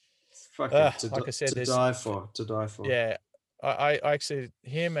 Fucking like I said, to die for. Yeah, I actually,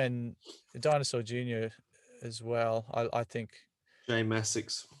 him and Dinosaur Jr. as well. I think Jay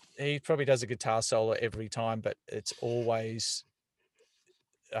Massix. he probably does a guitar solo every time, but it's always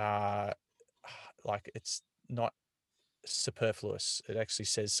like it's not superfluous. It actually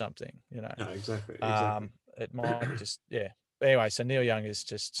says something, No, exactly. It might just, yeah. But anyway, so Neil Young is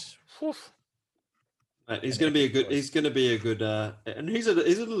just, whew, he's an going to be a epic good. voice. He's going to be a good. And he's a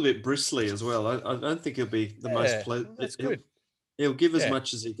little bit bristly as well. I don't think he'll be the most Yeah, pleasant. that's good. He'll give as Yeah.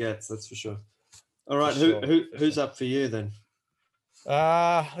 much as he gets. That's for sure. All right, sure, who's up for you then?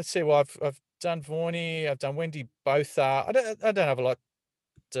 Let's see. Well, I've done Vorney, I've done Wendy Bothar. I don't have a lot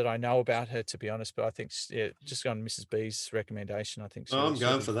that I know about her, to be honest, but I think, yeah, just on Mrs. B's recommendation, I think Oh, I'm she'll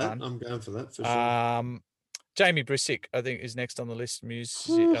going be for that. fun. I'm going for that for sure. Jamie Brisick, I think, is next on the list.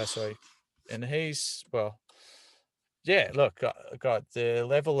 Sorry, and he's, well, yeah. Look, God, the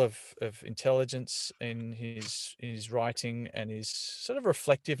level of intelligence in his writing and his sort of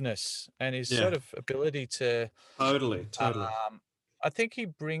reflectiveness and his sort of ability to Totally. I think he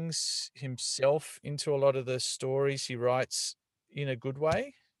brings himself into a lot of the stories he writes in a good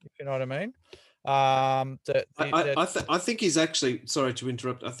way, if you know what I mean. I think he's actually, sorry to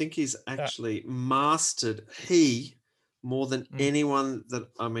interrupt. I think he's actually mastered more than anyone that,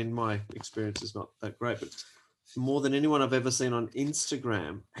 I mean, my experience is not that great, but more than anyone I've ever seen on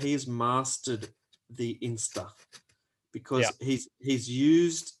Instagram, he's mastered the Insta, because he's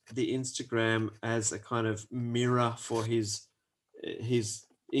used the Instagram as a kind of mirror for his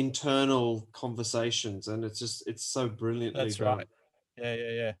internal conversations, and it's so brilliantly That's done. right.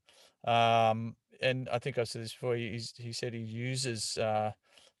 Yeah. And I think I said this before. He said he uses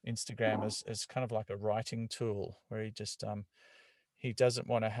Instagram as kind of like a writing tool, where he just he doesn't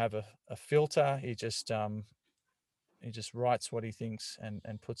want to have a filter. He just writes what he thinks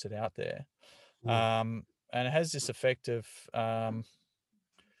and puts it out there. And it has this effect of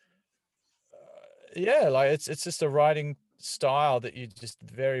yeah, like it's just a writing style that you just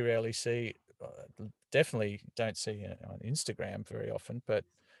very rarely see. Definitely don't see on Instagram very often, but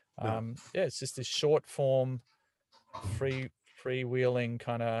yeah, it's just this short form, freewheeling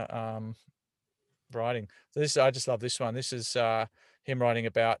kind of writing. So I just love this one. This is him writing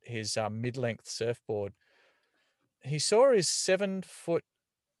about his mid-length surfboard. He saw his 7-foot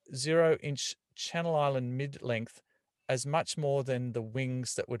 0-inch Channel Island mid-length as much more than the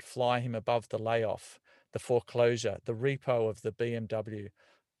wings that would fly him above the layoff, the foreclosure, the repo of the BMW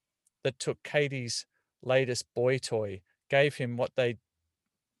that took Katie's latest boy toy, gave him what they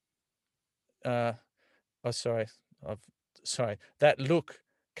that look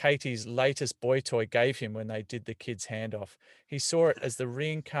Katie's latest boy toy gave him when they did the kid's handoff. He saw it as the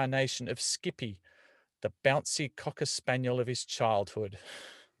reincarnation of Skippy, the bouncy cocker spaniel of his childhood.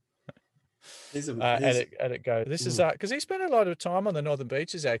 At it go. This is because he spent a lot of time on the northern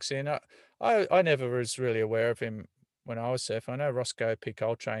beaches, actually, and I never was really aware of him when I was surfing. I know Roscoe P.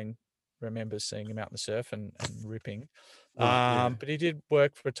 Coltrane remembers seeing him out in the surf and ripping. But he did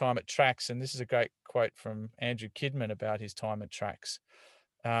work for a time at Trax, and this is a great quote from Andrew Kidman about his time at Trax.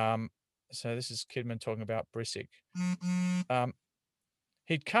 So this is Kidman talking about Brisick.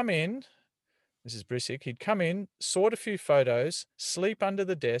 He'd come in, this is Brisick, he'd come in, sort a few photos, sleep under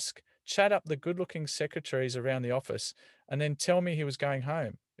the desk, chat up the good-looking secretaries around the office, and then tell me he was going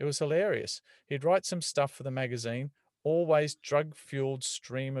home. It was hilarious. He'd write some stuff for the magazine, always drug-fueled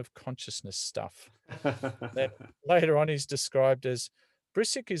stream of consciousness stuff. That later on is described as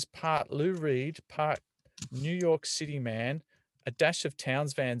Brisick is part Lou Reed, part New York City man, a dash of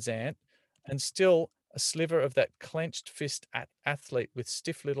Towns Van Zandt, and still a sliver of that clenched fist athlete with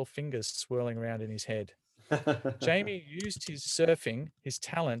stiff little fingers swirling around in his head. Jamie used his surfing, his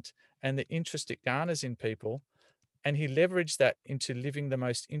talent, and the interest it garners in people, and he leveraged that into living the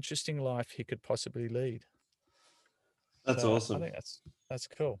most interesting life he could possibly lead. That's So awesome. I think that's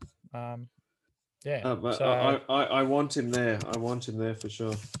cool. Yeah. But So I want him there. I want him there for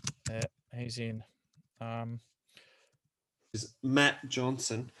sure. yeah, he's in. Is Matt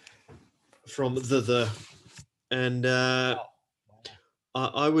Johnson from and I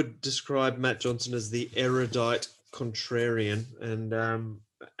would describe Matt Johnson as the erudite contrarian, and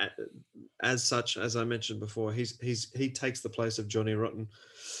as such, as I mentioned before, he takes the place of Johnny Rotten.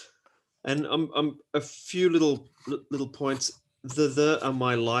 And I'm a few little points. The are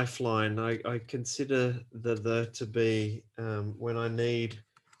my lifeline. I consider the to be when I need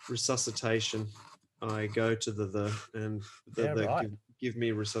resuscitation, I go to the and give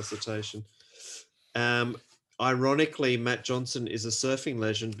me resuscitation. Ironically, Matt Johnson is a surfing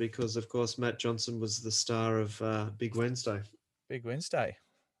legend because, of course, Matt Johnson was the star of Big Wednesday. Big Wednesday.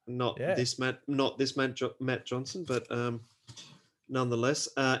 Not this Matt Johnson, but nonetheless,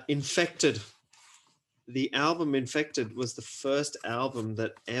 Infected. The album Infected was the first album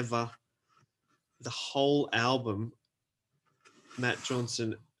that ever, the whole album, Matt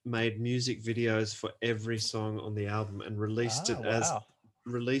Johnson made music videos for every song on the album and released it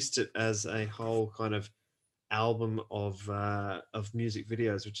as a whole kind of album of music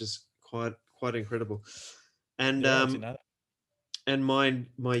videos, which is quite incredible. And and my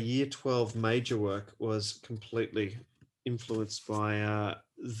year 12 major work was completely influenced by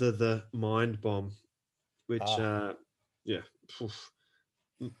the Mind Bomb, which out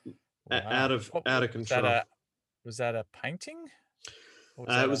of control. Was that a painting?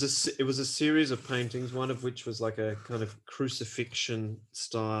 It was a series of paintings, one of which was like a kind of crucifixion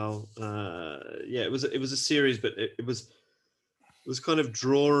style. It was a series, but it was kind of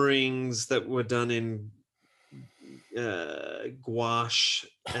drawings that were done in gouache,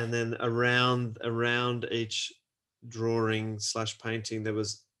 and then around each drawing / painting there were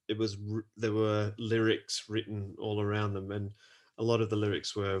lyrics written all around them, and a lot of the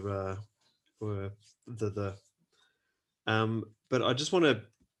lyrics were but I just want to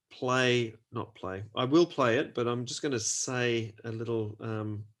I will play it, but I'm just going to say a little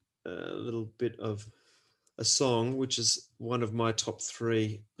bit of a song, which is one of my top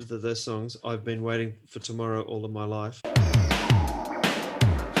 3 the songs. I've been waiting for tomorrow all of my life. I'm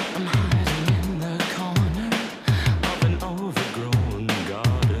hiding in the corner of an overgrown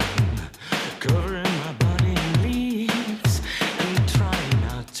garden, covering my body in leaves and trying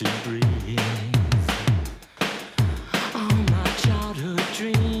not to breathe. All my childhood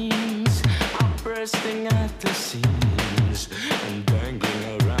dreams are bursting at the seams and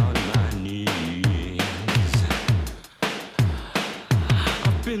dangling around my knees.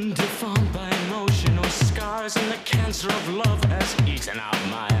 I've been deformed by emotional scars, and the cancer of love has eaten out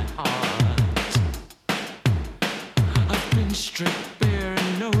my heart. I've been stripped bare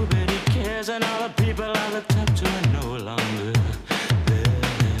and nobody cares, and all the people I looked up to are no longer there.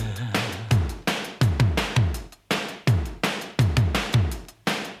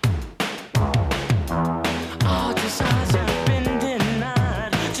 All desires have been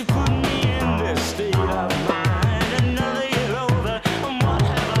denied to put me in this state of mind. Another year over, and what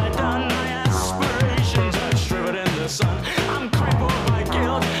have I done? My aspirations are shriveled in the sun. I'm crippled by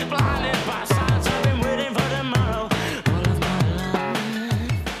guilt, blinded by signs. I've been waiting for tomorrow all of my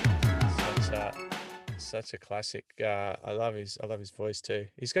life. Such a classic. I love his voice too.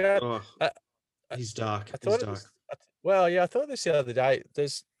 He's got. He's dark. I thought I thought this the other day.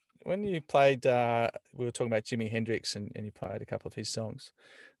 There's when you played. We were talking about Jimi Hendrix, and you played a couple of his songs.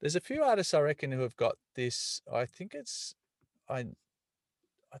 There's a few artists I reckon who have got this. I think it's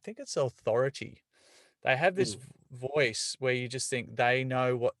authority. They have this voice where you just think they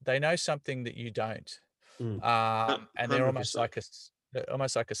know something that you don't, and they're almost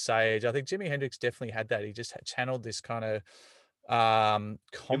 100%. like a sage. I think Jimi Hendrix definitely had that. He just channeled this kind of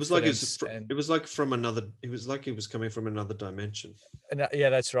confidence. It was like from another. It was like he was coming from another dimension. And yeah,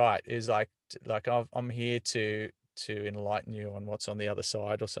 that's right. It's like I'm here to enlighten you on what's on the other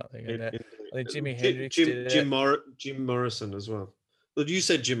side or something. And I think Jimi Hendrix did it. Jim Morrison as well. Well, you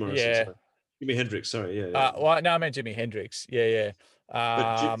said Jim Morrison. Yeah. Sorry. Jimi Hendrix. Sorry. Yeah. Well, no, I meant Jimi Hendrix. Yeah.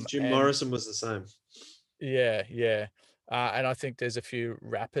 But Jim Morrison was the same. Yeah. And I think there's a few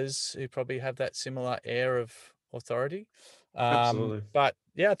rappers who probably have that similar air of authority. Absolutely. But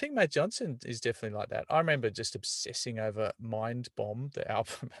yeah, I think Matt Johnson is definitely like that. I remember just obsessing over Mind Bomb, the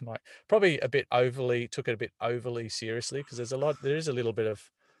album, and like probably took it a bit overly seriously because there is a little bit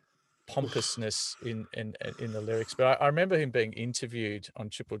of pompousness in the lyrics. But I remember him being interviewed on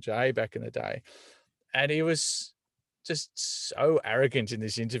Triple J back in the day, and he was just so arrogant in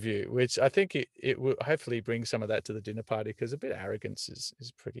this interview, which I think it will hopefully bring some of that to the dinner party because a bit of arrogance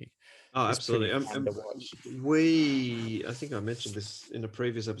is pretty. Oh, It's pretty absolutely. fun to watch. I think I mentioned this in a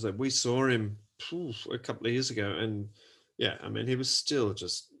previous episode. We saw him a couple of years ago, and yeah, I mean, he was still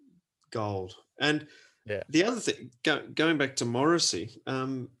just gold. And Yeah. the other thing, going back to Morrissey,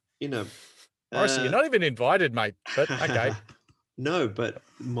 you know, Morrissey, you're not even invited, mate. But okay. No, but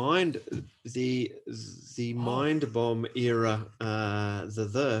the Mind Bomb era,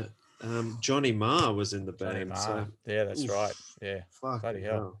 Johnny Marr was in the Johnny band. So, Marr. Yeah, that's right. Yeah. fucking Bloody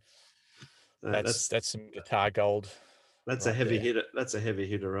hell. That's That's some guitar gold. a right heavy there. hitter. That's a heavy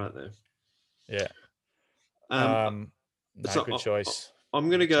hitter right there. Yeah. No, Good choice. I'm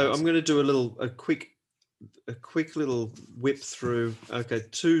going to do a quick little whip through. Okay,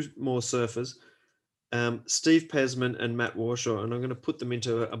 two more surfers, Steve Pesman and Matt Warshaw, and I'm going to put them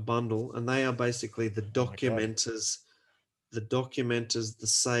into a bundle, and they are basically the documenters, the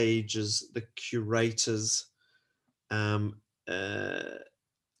sages, the curators,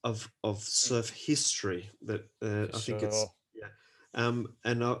 of surf history. That I think it's and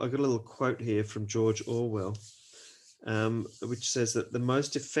I got a little quote here from George Orwell. Which says that the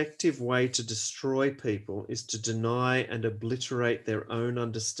most effective way to destroy people is to deny and obliterate their own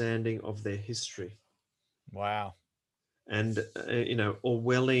understanding of their history. Wow. And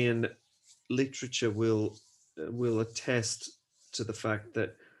Orwellian literature will attest to the fact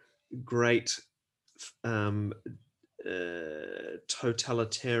that great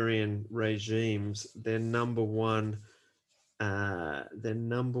totalitarian regimes, their number one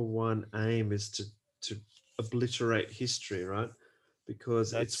aim is to obliterate history, right?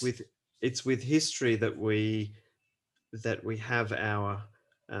 Because it's with history that we have our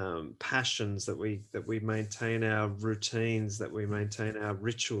passions, that we maintain our routines, that we maintain our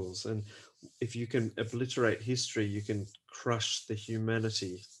rituals. And if you can obliterate history, you can crush the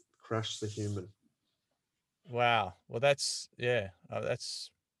humanity, crush the human. Wow. Well, that's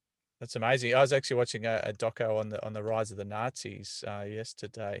amazing. I was actually watching a doco on the rise of the Nazis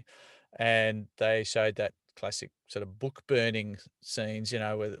yesterday, and they showed that classic sort of book burning scenes, with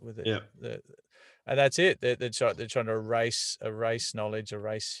the and that's it. They're trying to erase knowledge,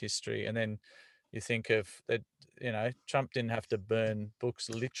 erase history, and then you think of that. Trump didn't have to burn books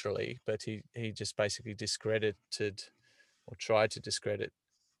literally, but he just basically discredited or tried to discredit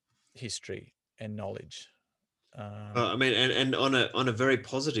history and knowledge. I mean, and on a very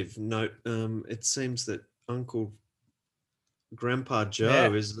positive note, it seems that Grandpa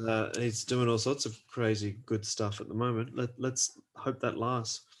Joe is he's doing all sorts of crazy good stuff at the moment. Let's hope that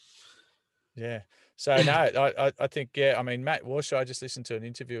lasts. Yeah. So no, I think I mean Matt Warshaw. I just listened to an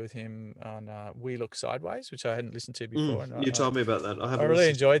interview with him on We Look Sideways, which I hadn't listened to before. And You told me about that. I really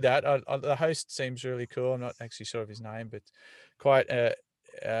enjoyed that. The host seems really cool. I'm not actually sure of his name, but quite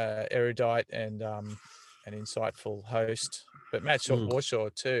erudite and an insightful host. But Matt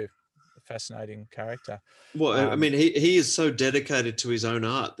Warshaw too, a fascinating character. Well, I mean, he is so dedicated to his own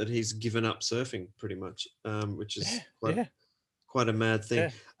art that he's given up surfing pretty much, which is quite a mad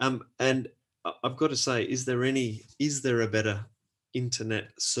thing. Yeah. And I've got to say, is there a better internet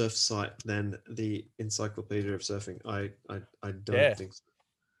surf site than the Encyclopedia of Surfing? I don't think so.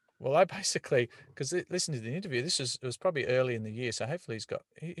 Well, I basically, because listen to the interview, it was probably early in the year, so hopefully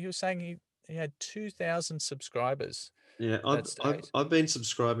he was saying he had 2,000 subscribers. Yeah, I've been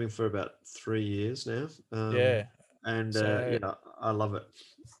subscribing for about 3 years now. And I love it.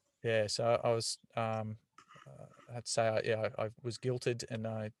 Yeah, so I was I'd say I was guilted, and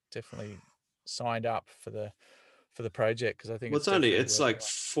I definitely signed up for the project because I think it's like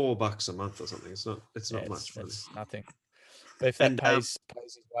 $4 a month or something. It's not much money. It's nothing. But if that pays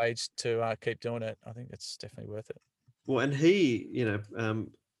his wage to keep doing it, I think it's definitely worth it. Well, and he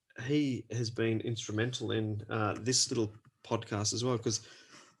has been instrumental in this little podcast as well, because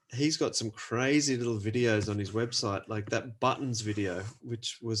he's got some crazy little videos on his website, like that Buttons video,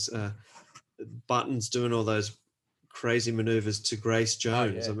 which was Buttons doing all those crazy maneuvers to Grace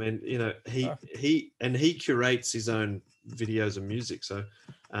Jones. I mean, he curates his own videos and music. So,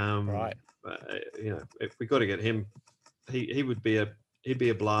 we got to get him. He'd be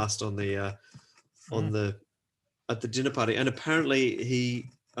a blast on the at the dinner party. And apparently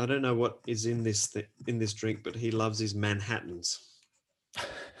I don't know what is in this drink, but he loves his Manhattans.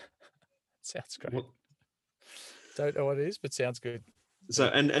 Sounds great. Don't know what it is, but sounds good. So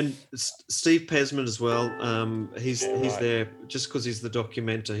and Steve Pesman as well. He's right. there just because he's the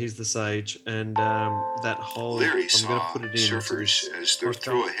documenter. He's the sage, and that whole. Leary I'm going to saw put it in. surfers as their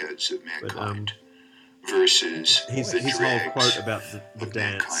throw-aheads of mankind But, versus his the whole dregs quote about the of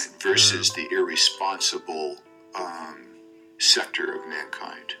dance mankind versus the irresponsible sector of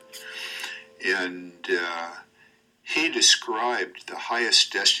mankind. And he described the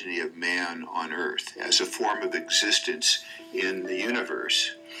highest destiny of man on earth as a form of existence in the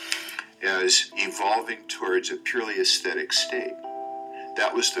universe, as evolving towards a purely aesthetic state.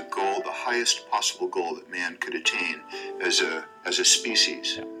 That was the goal, the highest possible goal that man could attain as a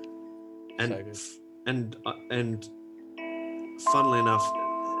species. and and funnily enough,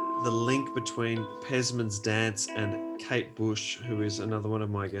 the link between Pesman's dance and Kate Bush, who is another one of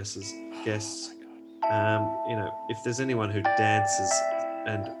my guests. You know, if there's anyone who dances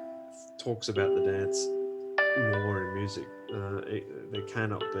and talks about the dance more in music, there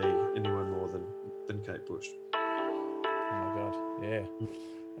cannot be anyone more than Kate Bush. Oh my god, yeah.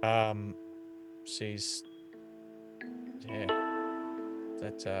 She's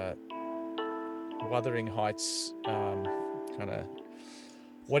that Wuthering Heights kind of,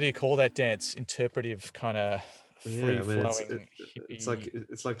 what do you call that dance? Interpretive kind of free flowing. It's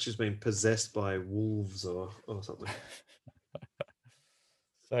like she's been possessed by wolves or something.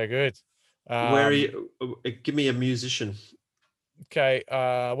 So good. Where are you? Give me a musician. Okay.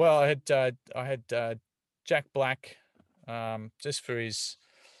 Well, I had Jack Black, just for his,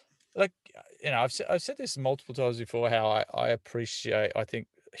 like, you know, I've said this multiple times before, how I appreciate, I think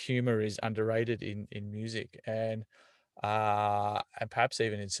humor is underrated in music, and perhaps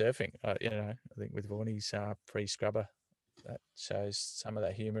even in surfing. You know, I think with Vaughnie's pre-scrubber, that shows some of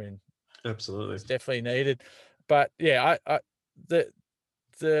that humor in. Absolutely, it's definitely needed. But yeah,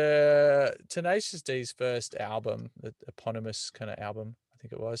 the Tenacious D's first album, the eponymous kind of album, I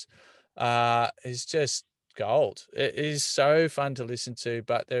think it was, is just gold. It is so fun to listen to,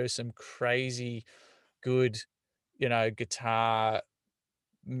 but there is some crazy good, you know, guitar,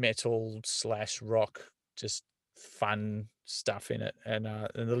 metal / rock, just fun stuff in it. And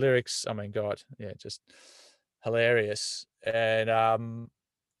the lyrics, I mean, God, yeah, just hilarious. And I don't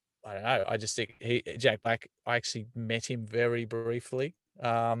know, I just think Jack Black, I actually met him very briefly.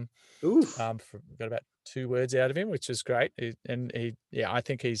 Got about 2 words out of him, which was great. I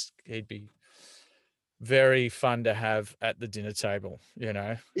think he'd be very fun to have at the dinner table, you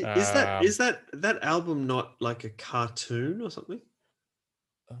know. Is that album not like a cartoon or something?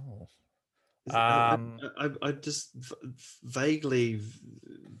 Oh, I just vaguely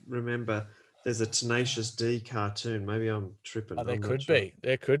remember there's a Tenacious D cartoon. Maybe I'm tripping. There I'm not could sure. be.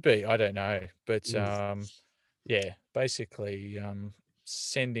 There could be. I don't know. But yeah, basically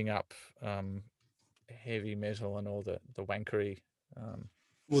sending up heavy metal and all the wankery.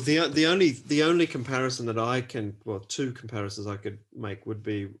 Well, the only comparison that I can, well, 2 comparisons I could make would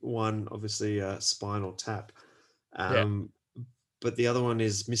be one, obviously, Spinal Tap, but the other one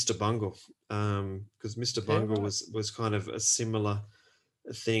is Mr. Bungle, because Mr. Bungle was kind of a similar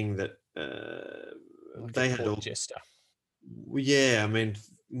thing that Like they a had court all. jester. Yeah, I mean,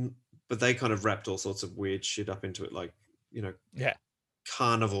 but they kind of wrapped all sorts of weird shit up into it, like, you know,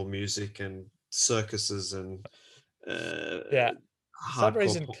 carnival music and circuses and some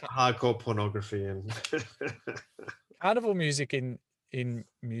reason hardcore pornography and carnival music in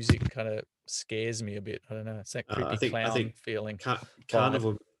music kind of scares me a bit. I don't know. It's that creepy clown feeling.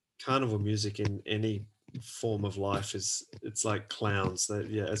 Carnival music in any form of life it's like clowns.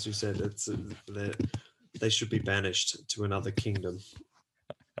 As you said, they should be banished to another kingdom.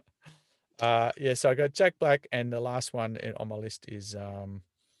 So I got Jack Black, and the last one on my list is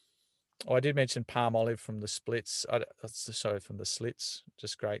I did mention Palm Olive from the Splits. From the Slits.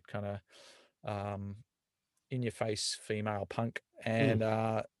 Just great kind of in your face female punk, and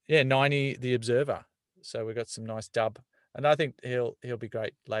 90 The Observer. So we got some nice dub, and I think he'll be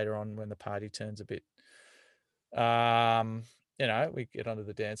great later on when the party turns a bit. You know, we get onto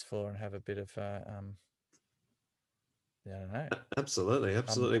the dance floor and have a bit of I don't know. Absolutely.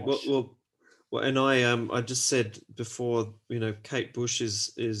 Well, and I just said before, you know, Kate Bush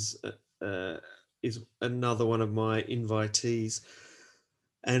is another one of my invitees,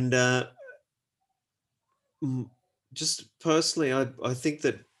 and just personally, I think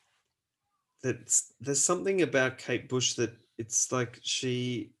that there's something about Kate Bush that it's like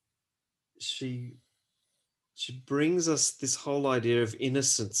she brings us this whole idea of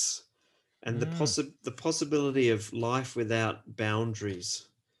innocence and the possibility of life without boundaries,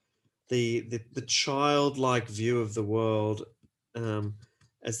 the childlike view of the world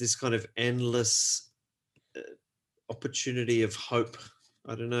as this kind of endless opportunity of hope.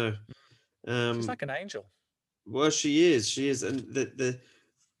 I don't know. She's like an angel. Well, she is, and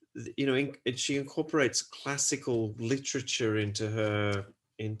she incorporates classical literature into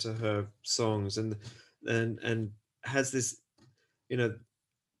her songs, and has this,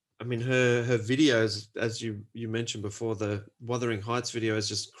 I mean, her videos, as you mentioned before, the Wuthering Heights video is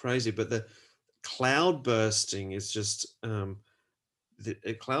just crazy, but the cloud bursting is just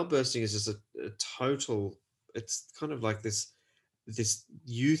cloud bursting is just a total. It's kind of like this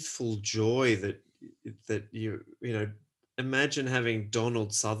youthful joy that imagine having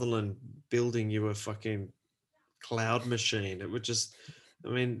Donald Sutherland building you a fucking cloud machine. It would just, I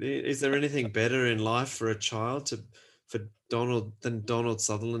mean, is there anything better in life for a child than Donald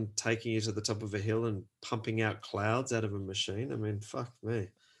Sutherland taking you to the top of a hill and pumping out clouds out of a machine? I mean, fuck me.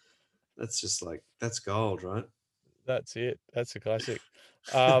 That's just like, that's gold, right? That's it. That's a classic.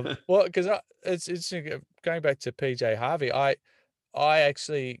 Well, because it's going back to PJ Harvey. I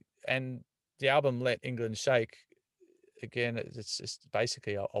actually, and the album Let England Shake, again, it's just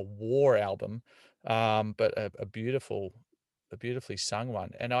basically a war album, but a beautifully sung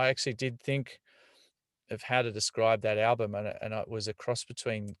one. And I actually did think of how to describe that album, and it was a cross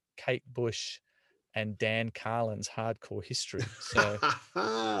between Kate Bush and Dan Carlin's Hardcore History. So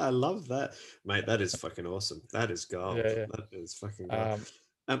I love that, mate. That is fucking awesome. That is gold. Yeah. That is fucking gold.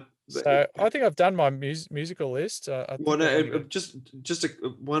 So I think I've done my musical list. I think Well, I've only no, got- just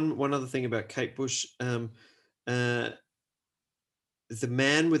one other thing about Kate Bush. The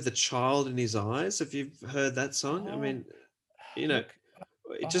Man with the Child in His Eyes. Have you heard that song? I mean, look,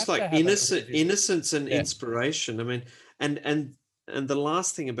 just have to like have a revisit. innocence and Yeah. inspiration. I mean, and the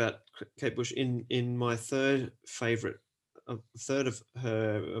last thing about Kate Bush in my third of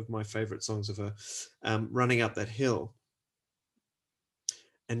my favorite songs of her, Running Up That Hill.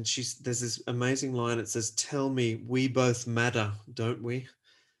 And there's this amazing line. It says, "Tell me, we both matter, don't we?"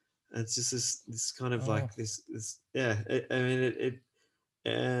 And it's just this kind of like this yeah. I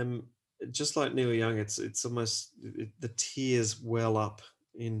mean, just like Neil Young, it's almost the tears well up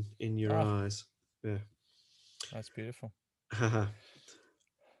in your eyes. Yeah, That's beautiful.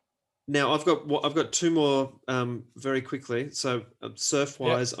 Now I've got two more very quickly. So surf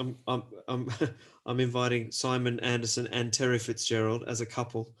wise, I'm inviting Simon Anderson and Terry Fitzgerald as a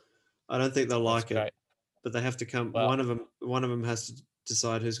couple. I don't think they'll like it, but they have to come. Well- One of them has to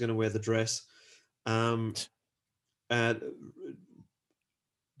decide who's going to wear the dress. You're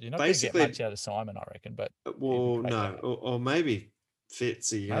not going to get much out of Simon, I reckon. But well, no, or maybe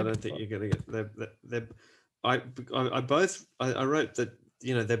Fitzy. I don't think you're going to get. I wrote that,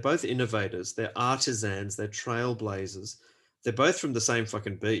 they're both innovators, they're artisans, they're trailblazers. They're both from the same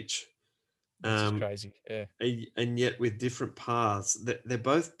fucking beach. Which is crazy, yeah. And yet with different paths. They're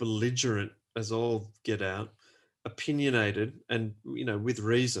both belligerent as all get out, opinionated, and with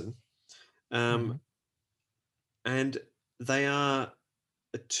reason. And they are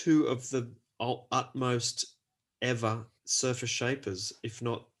two of the utmost ever surfer shapers, if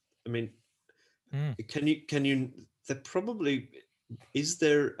not. I mean, can you? They're probably.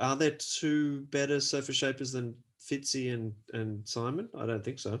 Are there two better surfer shapers than Fitzy and Simon? I don't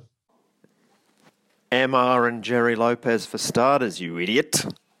think so. MR and Jerry Lopez for starters, you idiot.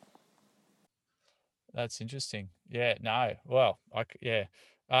 That's interesting. Yeah, no. Well,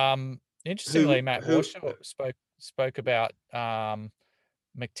 interestingly, Matt Washer spoke about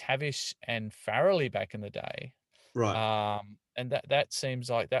McTavish and Farrelly back in the day. Right. And that seems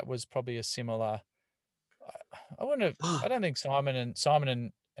like that was probably a similar. I don't think Simon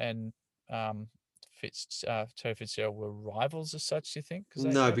and Terry Fitzgerald were rivals as such. Do you think?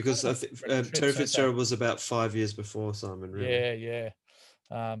 No, because I think Terry Fitzgerald was about 5 years before Simon. Really. Yeah.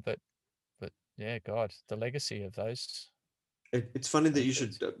 But yeah, God, the legacy of those. It's funny that you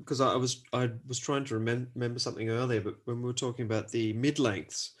should, because I was trying to remember something earlier, but when we were talking about the mid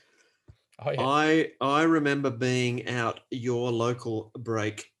lengths, I remember being out your local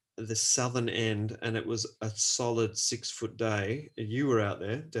break, the southern end, and it was a solid 6 foot day. You were out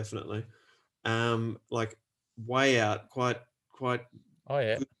there, definitely, like way out, quite.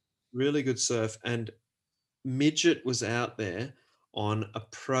 Good, really good surf. And Midget was out there on a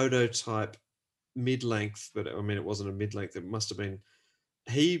prototype mid-length, but I mean, it wasn't a mid-length. It must have been.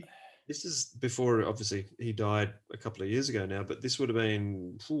 This is before, obviously, he died a couple of years ago now, but this would have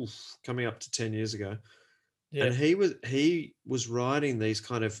been coming up to 10 years ago. Yeah. And he was riding these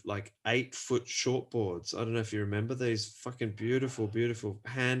kind of like 8 foot shortboards. I don't know if you remember these fucking beautiful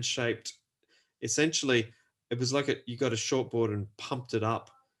hand-shaped. Essentially, it was like you got a shortboard and pumped it up.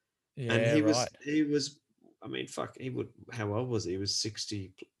 Yeah, and he was. I mean, how old was he? He was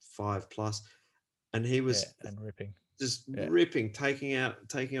 65 plus, and he was and ripping. just Yeah. ripping, taking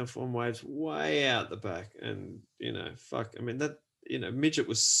off on waves way out the back, and fuck. I mean that Midget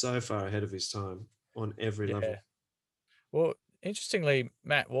was so far ahead of his time on every level. Yeah. Well, interestingly,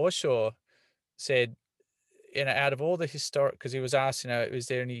 Matt Warshaw said, out of all the historic, because he was asked, is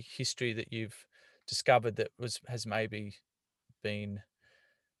there any history that you've discovered that has maybe been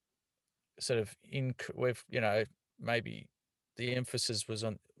sort of with, maybe the emphasis was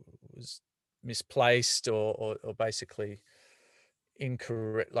misplaced or basically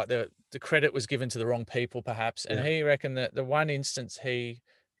incorrect, like the credit was given to the wrong people perhaps. And Yeah. he reckoned that the one instance he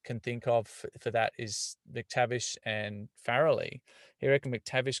can think of for that is McTavish and Farrelly. He reckoned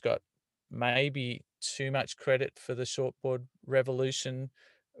McTavish got maybe too much credit for the shortboard revolution.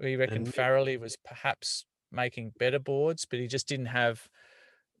 He reckoned And- Farrelly was perhaps making better boards, but he just didn't have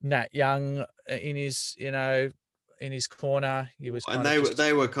Nat Young in his corner. He was And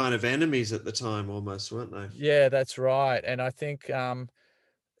they were kind of enemies at the time, almost, weren't they? Yeah, that's right. And I think that's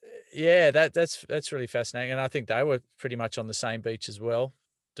really fascinating. And I think they were pretty much on the same beach as well,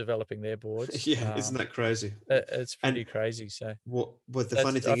 developing their boards. Yeah, isn't that crazy? It's pretty crazy. So What the that's-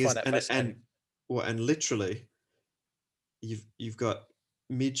 funny I thing is, find that fascinating. and literally, you've got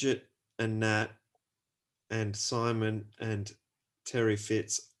Midget and Nat and Simon and Terry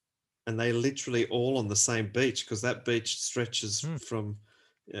Fitz, and they literally all on the same beach, because that beach stretches from.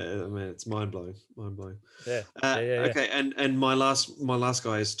 I mean, it's mind blowing. Yeah. Okay, and my last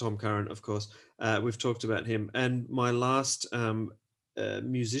guy is Tom Curran, of course. We've talked about him, and my last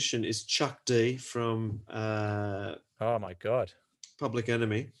musician is Chuck D from oh my God, Public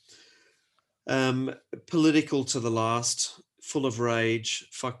Enemy. Political to the last, full of rage.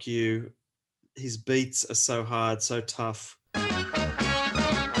 Fuck you. His beats are so hard, so tough.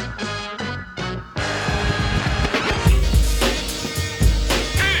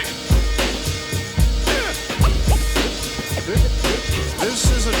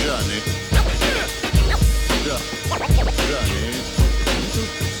 This is a journey. Journey into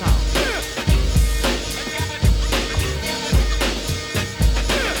sound.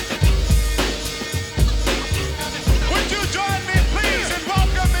 Would you join me, please, in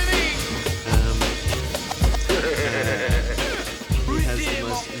welcoming? He has the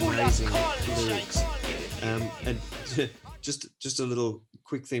most amazing lyrics. And just a little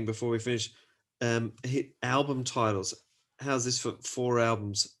quick thing before we finish. Album titles. How's this for 4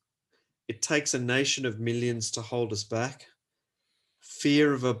 albums? It Takes a Nation of Millions to Hold Us Back.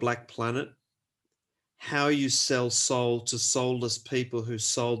 Fear of a Black Planet. How You Sell Soul to Soulless People Who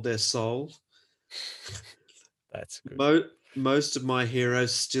Sold Their Soul. That's good. Most of My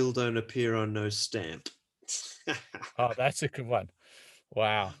Heroes Still Don't Appear on No Stamp. Oh, that's a good one.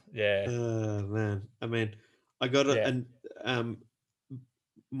 Wow. Yeah. Oh man. I mean, I got it. Yeah. And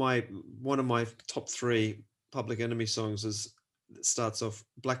one of my top 3 Public Enemy songs starts off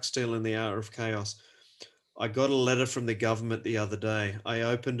Black Steel in the Hour of Chaos. I got a letter from the government the other day. I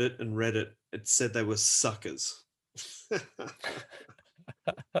opened it and read it. It said they were suckers.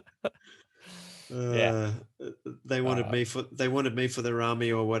 Yeah. They wanted me for their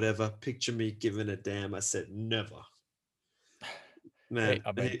army or whatever. Picture me giving a damn. I said never. Man,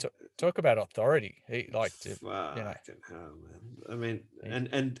 I mean, talk about authority. He liked to, fucking hell, man. I mean, and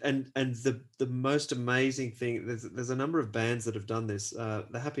the most amazing thing, there's a number of bands that have done this.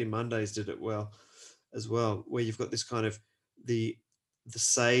 The Happy Mondays did it well as well, where you've got this kind of the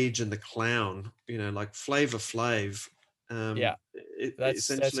sage and the clown, like Flavor Flav. That's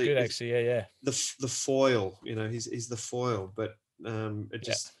good actually. Yeah. The foil, he's the foil, but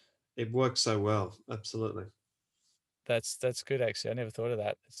it works so well. Absolutely. That's good actually. I never thought of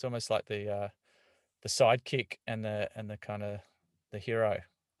that. It's almost like the sidekick and the kind of the hero.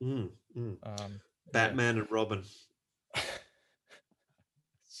 Batman and Robin.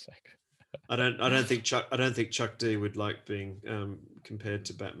 So I don't think Chuck D would like being compared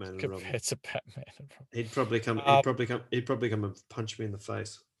to Batman and Robin. compared to Batman and Robin. He'd probably come and punch me in the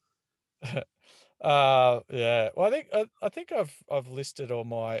face. Yeah. Well, I think I've listed all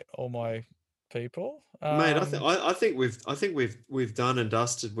my people. Mate, I think we've done and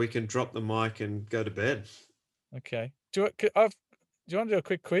dusted. We can drop the mic and go to bed. Okay. Do you want to do a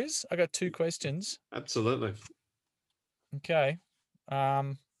quick quiz? I got 2 questions. Absolutely. Okay.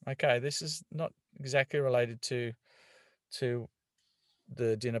 Okay. This is not exactly related to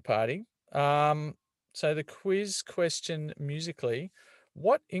the dinner party. So the quiz question musically: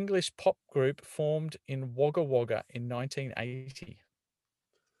 what English pop group formed in Wagga Wagga in 1980?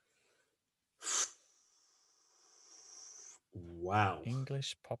 Wow.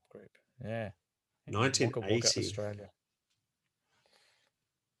 English pop group. Yeah. In 1980. Wagga Wagga, Australia.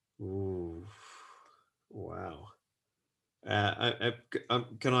 Ooh. Wow.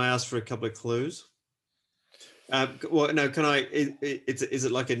 Can I ask for a couple of clues? Well, no. Can I? Is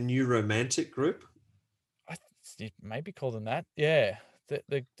it like a new romantic group? You'd maybe call them that. Yeah.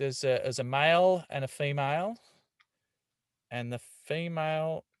 There's a male and a female, and the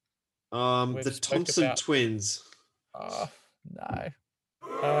female. we've The spoke Thompson about- twins. Oh no.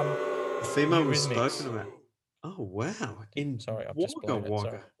 The female we've Eurythmics. spoken about. Oh wow! In Sorry, I've just Wagga blown it,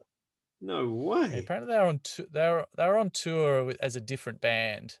 sorry. Wagga. No Yeah, way. apparently they're on they're on tour as a different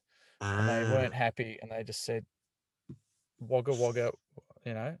band, and they Ah. weren't happy, and they just said, "Wagga Wagga,"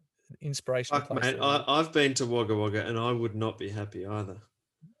 inspirational Fuck, place. mate. I've been to Wagga Wagga, and I would not be happy either.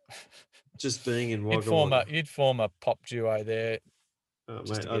 Just being in Wagga Wagga. You'd form a pop duo there, Oh,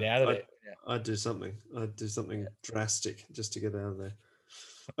 just mate, to get out of there. Yeah. I'd do something. I'd do something drastic just to get out of there.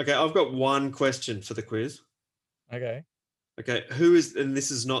 Okay, I've got one question for the quiz. Okay. Okay, who is? And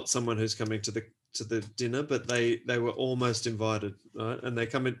this is not someone who's coming to the dinner, but they were almost invited, right? And they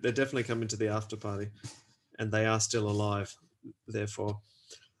come in. They're definitely coming to the after party, and they are still alive. Therefore,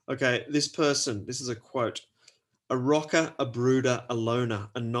 okay, this person. This is a quote. A rocker, a brooder, a loner,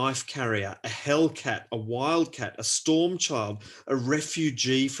 a knife carrier, a hellcat, a wildcat, a storm child, a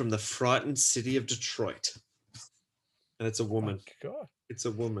refugee from the frightened city of Detroit. And it's a woman. Oh, God. It's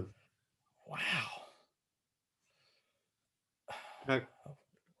a woman. Wow. Now,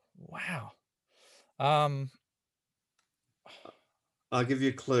 Wow. I'll give you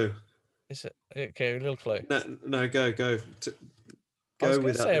a clue. Is it okay? A little clue. No, go. I was Go going to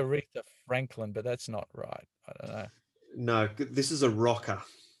without. say Aretha Franklin, but that's not right. I don't know. No, this is a rocker.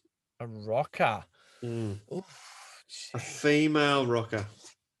 A rocker. Mm. Ooh, A female rocker.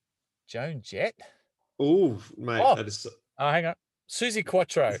 Joan Jett. Oh, mate, Oh. that is. Oh, hang on. Susie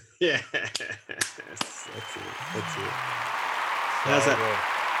Quattro. Yeah, that's it. How's So that?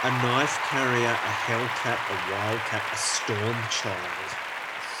 A knife carrier, a hellcat, a wildcat, a storm child.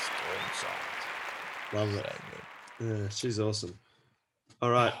 Love it. Yeah, she's awesome. All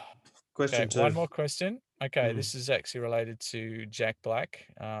right, question Okay, two. one more question. Okay, Mm. this is actually related to Jack Black.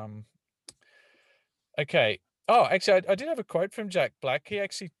 Okay. Oh, actually, I did have a quote from Jack Black. He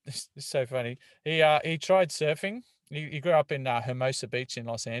actually, this is so funny. He tried surfing. He grew up in Hermosa Beach in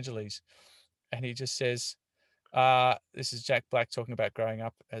Los Angeles, and he just says, "This is Jack Black talking about growing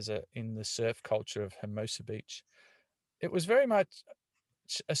up in the surf culture of Hermosa Beach. It was very much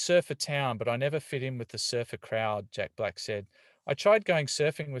a surfer town, but I never fit in with the surfer crowd," Jack Black said. "I tried going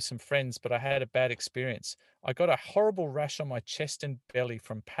surfing with some friends, but I had a bad experience. I got a horrible rash on my chest and belly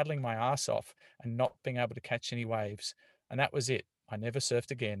from paddling my ass off and not being able to catch any waves. And that was it. I never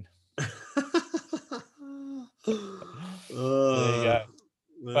surfed again." There you go.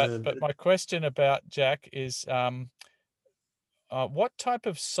 Man. But my question about Jack is, what type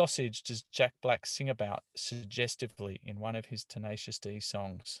of sausage does Jack Black sing about suggestively in one of his Tenacious D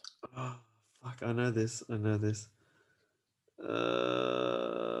songs? Oh, fuck, I know this.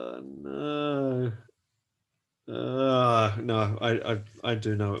 No. No, I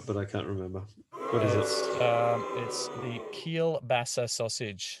do know it, but I can't remember. What is it? It's the kielbasa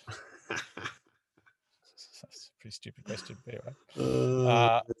sausage. That's a pretty stupid question, but anyway.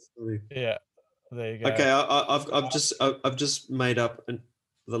 That's funny. Yeah, there you go. Okay, I've just made up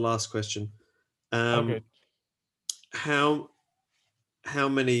the last question. Good. How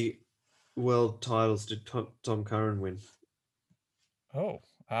many world titles did Tom Curran win? Oh,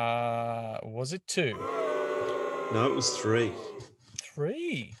 was it 2? No, it was 3.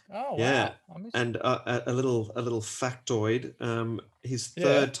 3? Oh, Yeah, wow. I missed and a little factoid. His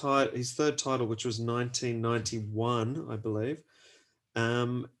third title, which was 1991, I believe.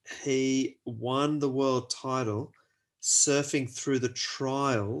 He won the world title surfing through the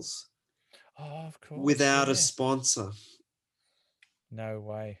trials of course, without yeah. a sponsor. No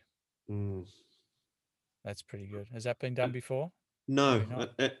way. Mm. That's pretty good. Has that been done before? No, Maybe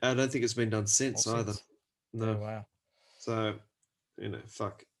not. I don't think it's been done since Or either. since? No. Oh, wow. So,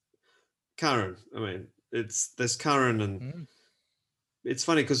 fuck. Curran. I mean, there's Curran, and it's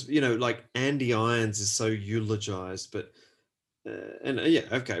funny because like Andy Irons is so eulogized, but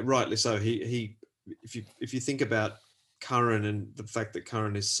rightly so. He if you think about Curran and the fact that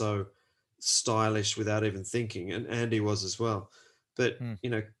Curran is so stylish without even thinking, and Andy was as well, but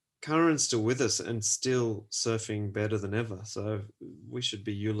Curran's still with us and still surfing better than ever. So we should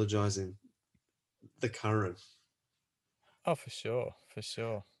be eulogizing the Curran. Oh, for sure. For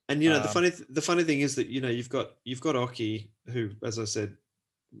sure. And the funny thing is that you've got Oki, who, as I said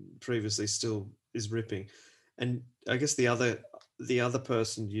previously, still is ripping, and I guess the other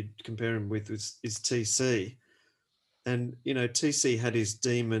person you'd compare him with is TC, and TC had his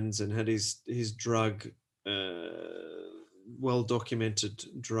demons and had his drug well documented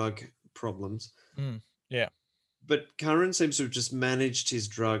drug problems. Yeah. But Curran seems to have just managed his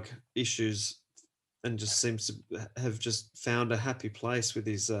drug issues and just seems to have just found a happy place with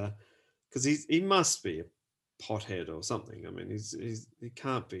his because he must be a pothead or something. I mean, he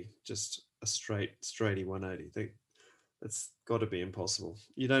can't be just a straighty 180. That's got to be impossible.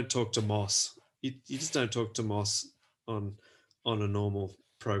 You don't talk to Moss. You just don't talk to Moss on a normal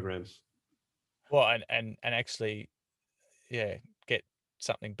program. Well, and actually, yeah, get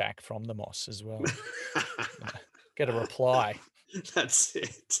something back from the Moss as well. Get a reply. That's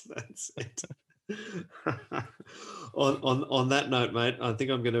it. on that note, mate, I think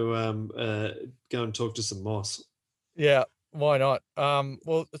I'm going to go and talk to some Moss. Yeah, why not?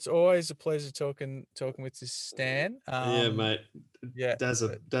 Well, it's always a pleasure talking with this Stan. Yeah, mate. Yeah,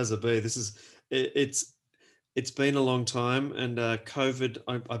 Dazza B. This is it's been a long time, and COVID.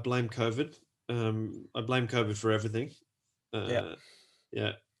 I blame COVID. I blame COVID for everything. Yeah.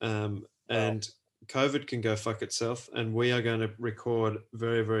 And COVID can go fuck itself, and we are going to record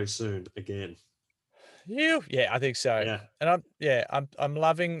very, very soon again. Yeah, I think so. Yeah. And I'm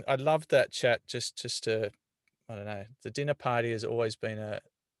loving. I love that chat. Just to, I don't know. The dinner party has always been a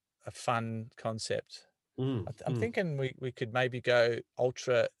fun concept. I'm thinking we could maybe go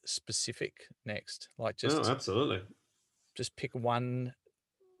ultra specific next. Like just absolutely. Just pick one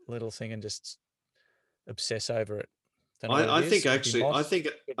little thing and just obsess over it. I think actually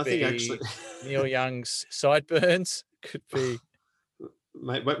Neil Young's sideburns could be.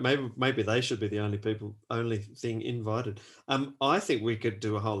 Maybe they should be the only thing invited. I think we could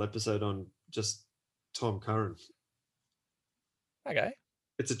do a whole episode on just Tom Curran. Okay,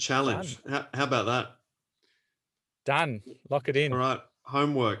 it's a challenge. How about that? Done. Lock it in. All right,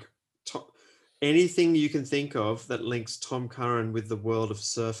 homework. Anything you can think of that links Tom Curran with the world of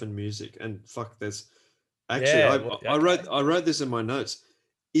surf and music. And fuck, there's actually I wrote this in my notes.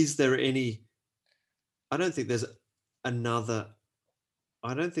 Is there any? I don't think there's another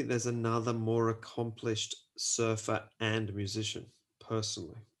more accomplished surfer and musician,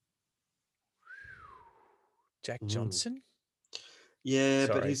 personally. Jack Johnson? Yeah,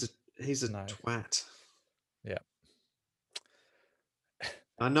 Sorry. but he's a twat. Yeah.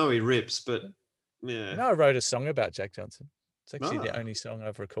 I know he rips, but yeah. I wrote a song about Jack Johnson. It's actually the only song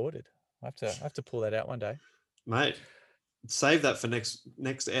I've recorded. I have to pull that out one day. Mate, save that for next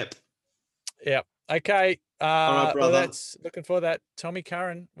ep. Yeah. Okay. All right, brother. Well, that's looking for that. Tommy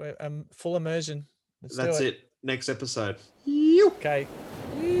Curran. We're full immersion. That's it. Next episode. Okay.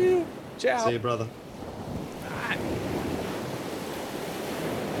 Ciao. See you, brother. Bye.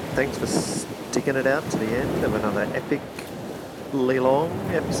 Thanks for sticking it out to the end of another epically long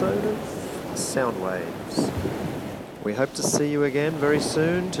episode of Soundwaves. We hope to see you again very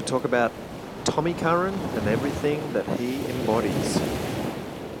soon to talk about Tommy Curran and everything that he embodies.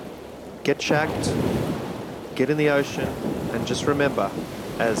 Get shacked, get in the ocean, and just remember,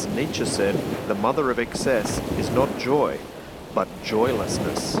 as Nietzsche said, the mother of excess is not joy, but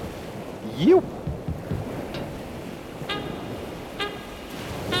joylessness. You.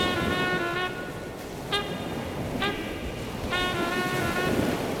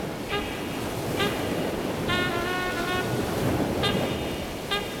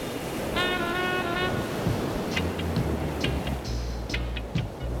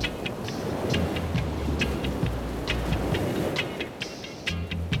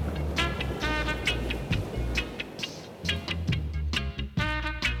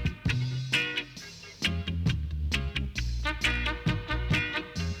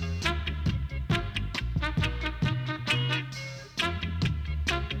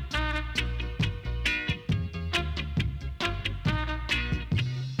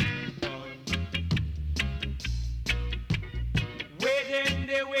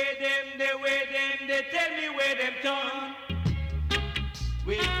 They tell me where them done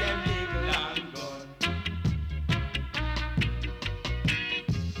with them big long gun.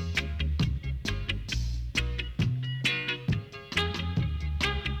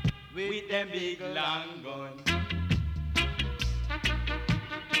 With them big long gun.